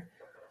her,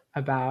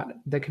 about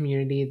the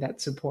community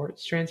that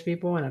supports trans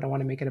people, and I don't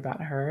want to make it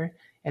about her.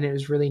 And it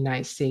was really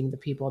nice seeing the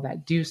people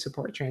that do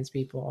support trans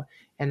people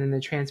and then the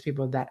trans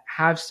people that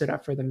have stood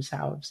up for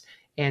themselves,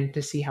 and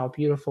to see how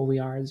beautiful we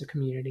are as a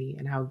community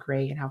and how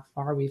great and how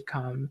far we've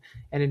come.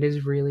 And it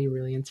is really,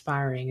 really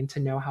inspiring, and to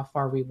know how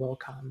far we will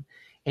come.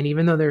 And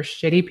even though there's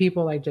shitty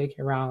people like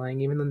J.K.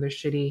 Rowling, even though there's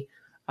shitty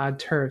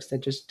TERFs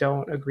that just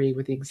don't agree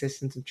with the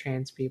existence of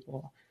trans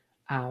people,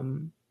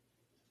 um,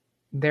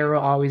 there will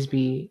always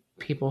be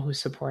people who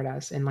support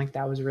us, and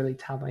that was really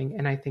telling.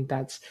 And I think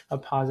that's a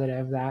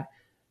positive that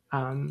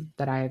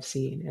that I have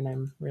seen, and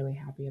I'm really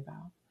happy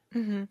about.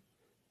 Mm-hmm.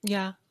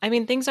 Yeah, I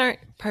mean, things aren't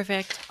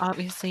perfect,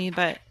 obviously,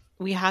 but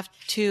we have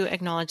to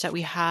acknowledge that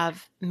we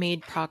have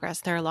made progress.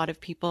 There are a lot of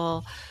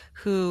people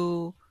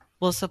who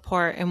will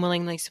support and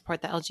willingly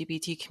support the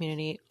LGBT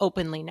community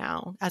openly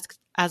now,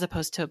 as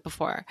opposed to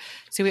before.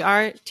 So we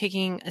are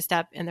taking a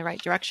step in the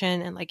right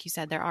direction. And like you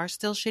said, there are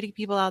still shitty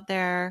people out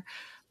there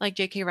like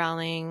J.K.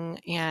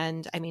 Rowling,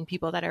 and I mean,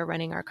 people that are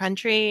running our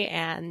country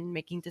and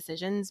making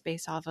decisions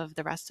based off of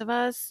the rest of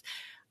us.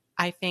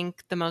 I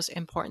think the most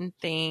important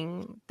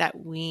thing that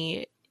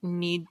we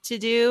need to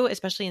do,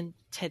 especially in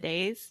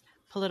today's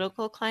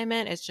political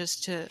climate, is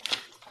just to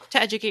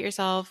educate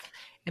yourself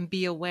and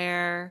be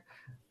aware.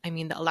 I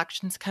mean, the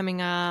election's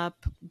coming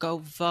up. Go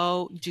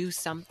vote, do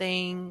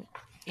something.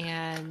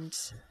 And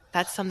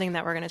that's something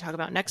that we're going to talk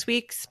about next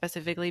week,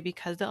 specifically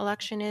because the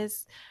election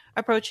is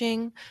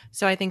approaching.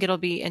 So I think it'll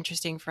be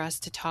interesting for us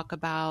to talk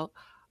about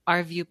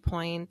our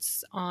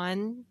viewpoints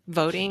on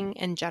voting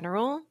in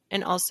general,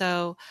 and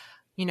also,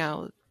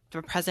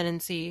 the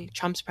presidency,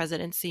 Trump's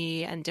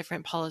presidency, and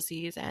different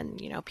policies,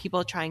 and,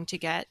 people trying to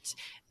get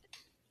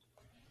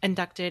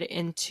inducted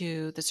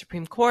into the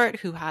Supreme Court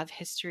who have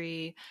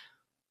history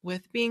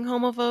with being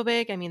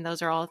homophobic. I mean,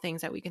 those are all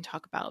things that we can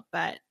talk about,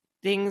 but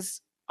things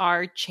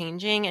are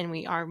changing and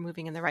we are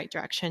moving in the right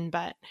direction.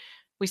 But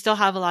we still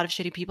have a lot of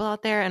shitty people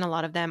out there, and a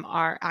lot of them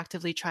are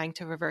actively trying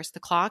to reverse the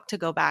clock to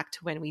go back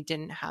to when we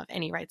didn't have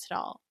any rights at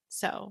all.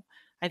 So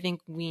I think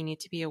we need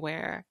to be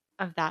aware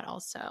of that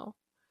also.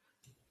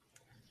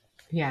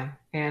 Yeah,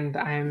 and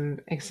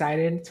I'm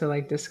excited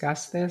to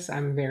discuss this.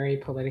 I'm very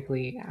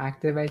politically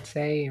active, I'd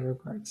say, in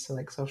regards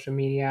to social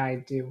media. I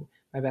do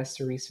my best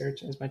to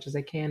research as much as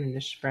I can and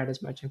just spread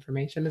as much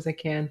information as I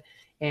can,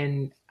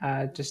 and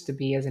just to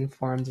be as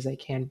informed as I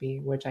can be,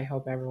 which I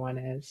hope everyone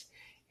is.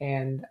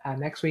 And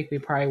next week we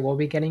probably will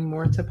be getting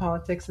more into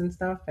politics and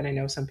stuff. And I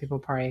know some people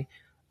probably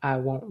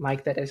won't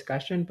like that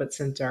discussion, but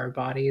since our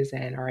bodies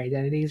and our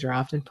identities are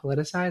often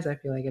politicized, I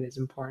feel like it is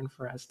important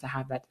for us to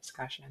have that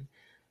discussion.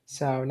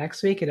 So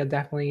next week it'll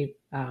definitely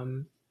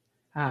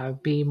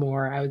be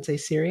more, I would say,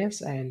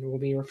 serious, and we'll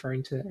be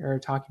referring to or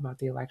talking about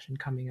the election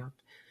coming up,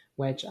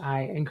 which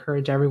I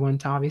encourage everyone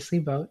to obviously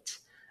vote.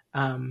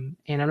 And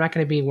I'm not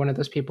going to be one of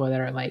those people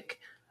that are like,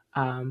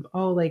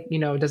 oh, like, you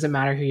know, it doesn't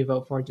matter who you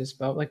vote for, just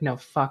vote. Like, no,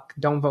 fuck,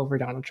 don't vote for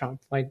Donald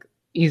Trump. Like,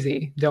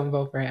 easy, don't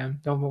vote for him.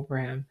 Don't vote for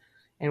him.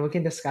 And we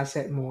can discuss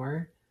it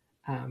more.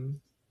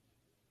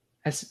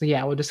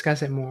 We'll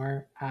discuss it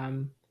more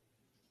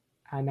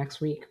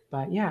next week.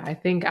 But yeah, I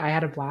think I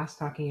had a blast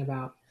talking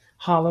about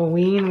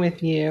Halloween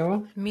with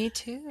you. Me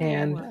too.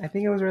 And I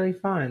think it was really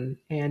fun.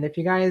 And if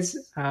you guys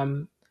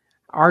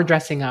are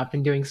dressing up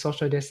and doing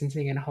social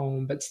distancing at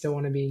home, but still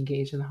want to be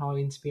engaged in the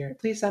Halloween spirit,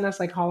 please send us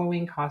like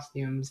Halloween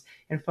costumes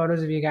and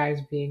photos of you guys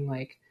being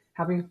like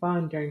having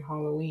fun during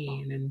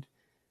Halloween.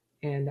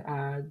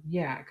 And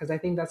yeah, because I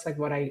think that's like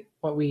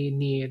what we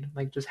need,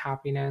 like just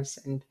happiness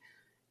and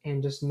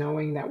just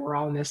knowing that we're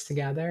all in this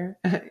together,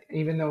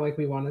 even though like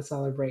we want to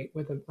celebrate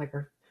with like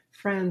our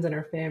friends and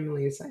our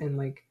families. And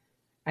like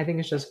I think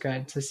it's just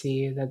good to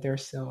see that there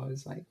still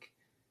is like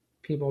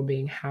people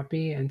being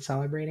happy and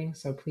celebrating.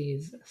 So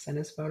please send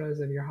us photos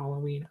of your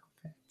Halloween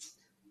outfits.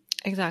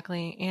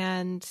 Exactly.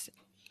 And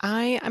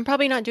I'm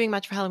probably not doing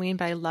much for Halloween,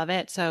 but I love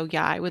it. So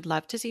yeah, I would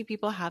love to see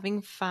people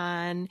having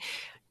fun,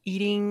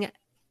 eating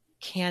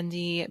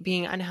candy,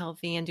 being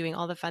unhealthy, and doing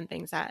all the fun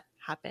things that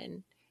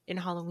happen in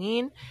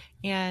Halloween.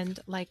 And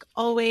like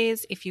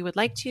always, if you would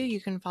like to,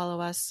 you can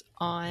follow us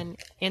on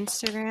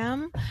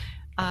Instagram.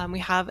 We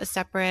have a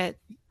separate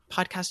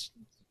podcast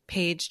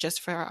page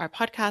just for our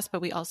podcast,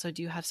 but we also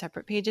do have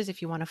separate pages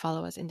if you want to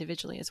follow us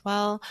individually as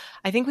well.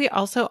 I think we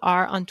also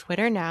are on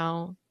Twitter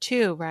now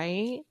too,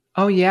 right?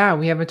 Oh yeah,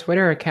 we have a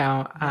Twitter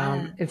account.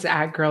 Yeah. It's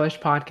at Girlish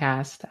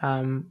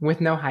Podcast, with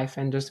no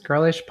hyphen, just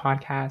Girlish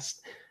Podcast.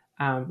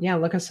 Yeah,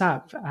 look us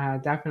up.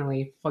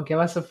 Definitely give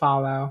us a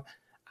follow.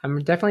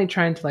 I'm definitely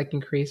trying to like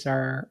increase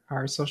our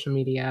social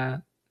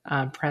media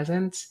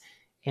presence,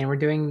 and we're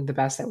doing the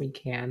best that we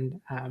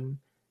can.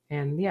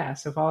 And yeah,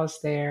 so follow us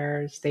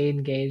there. Stay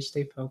engaged,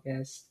 stay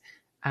focused,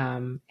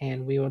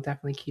 and we will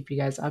definitely keep you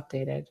guys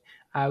updated.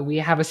 We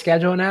have a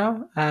schedule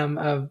now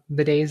of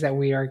the days that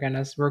we are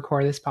going to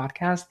record this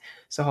podcast.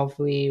 So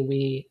hopefully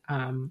we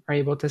are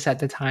able to set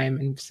the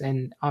time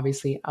and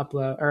obviously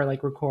upload or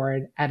like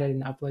record, edit,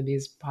 and upload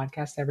these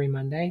podcasts every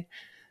Monday.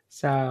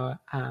 So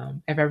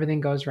if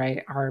everything goes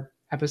right, our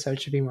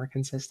episodes should be more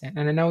consistent.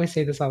 And I know we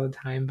say this all the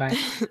time, but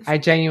I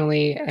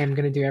genuinely am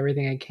going to do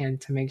everything I can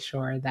to make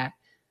sure that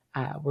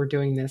we're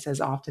doing this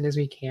as often as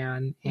we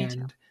can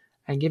and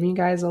giving you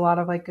guys a lot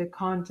of like good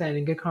content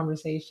and good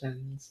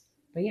conversations.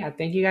 But yeah,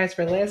 thank you guys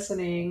for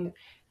listening.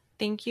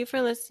 Thank you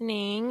for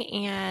listening,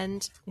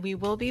 and we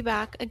will be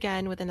back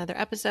again with another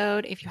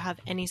episode. If you have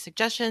any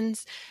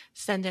suggestions,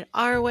 send it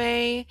our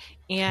way.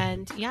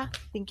 And yeah,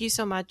 thank you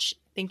so much.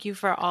 Thank you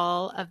for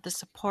all of the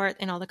support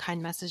and all the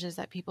kind messages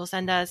that people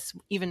send us,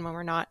 even when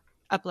we're not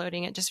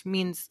uploading. It just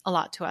means a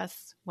lot to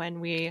us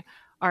when we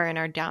are in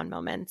our down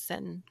moments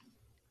and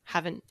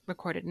haven't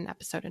recorded an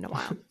episode in a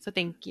while. So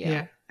thank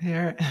you.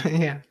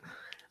 Yeah.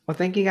 Well,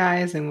 thank you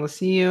guys, and we'll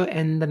see you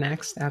in the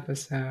next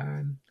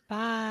episode.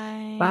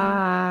 Bye.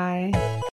 Bye.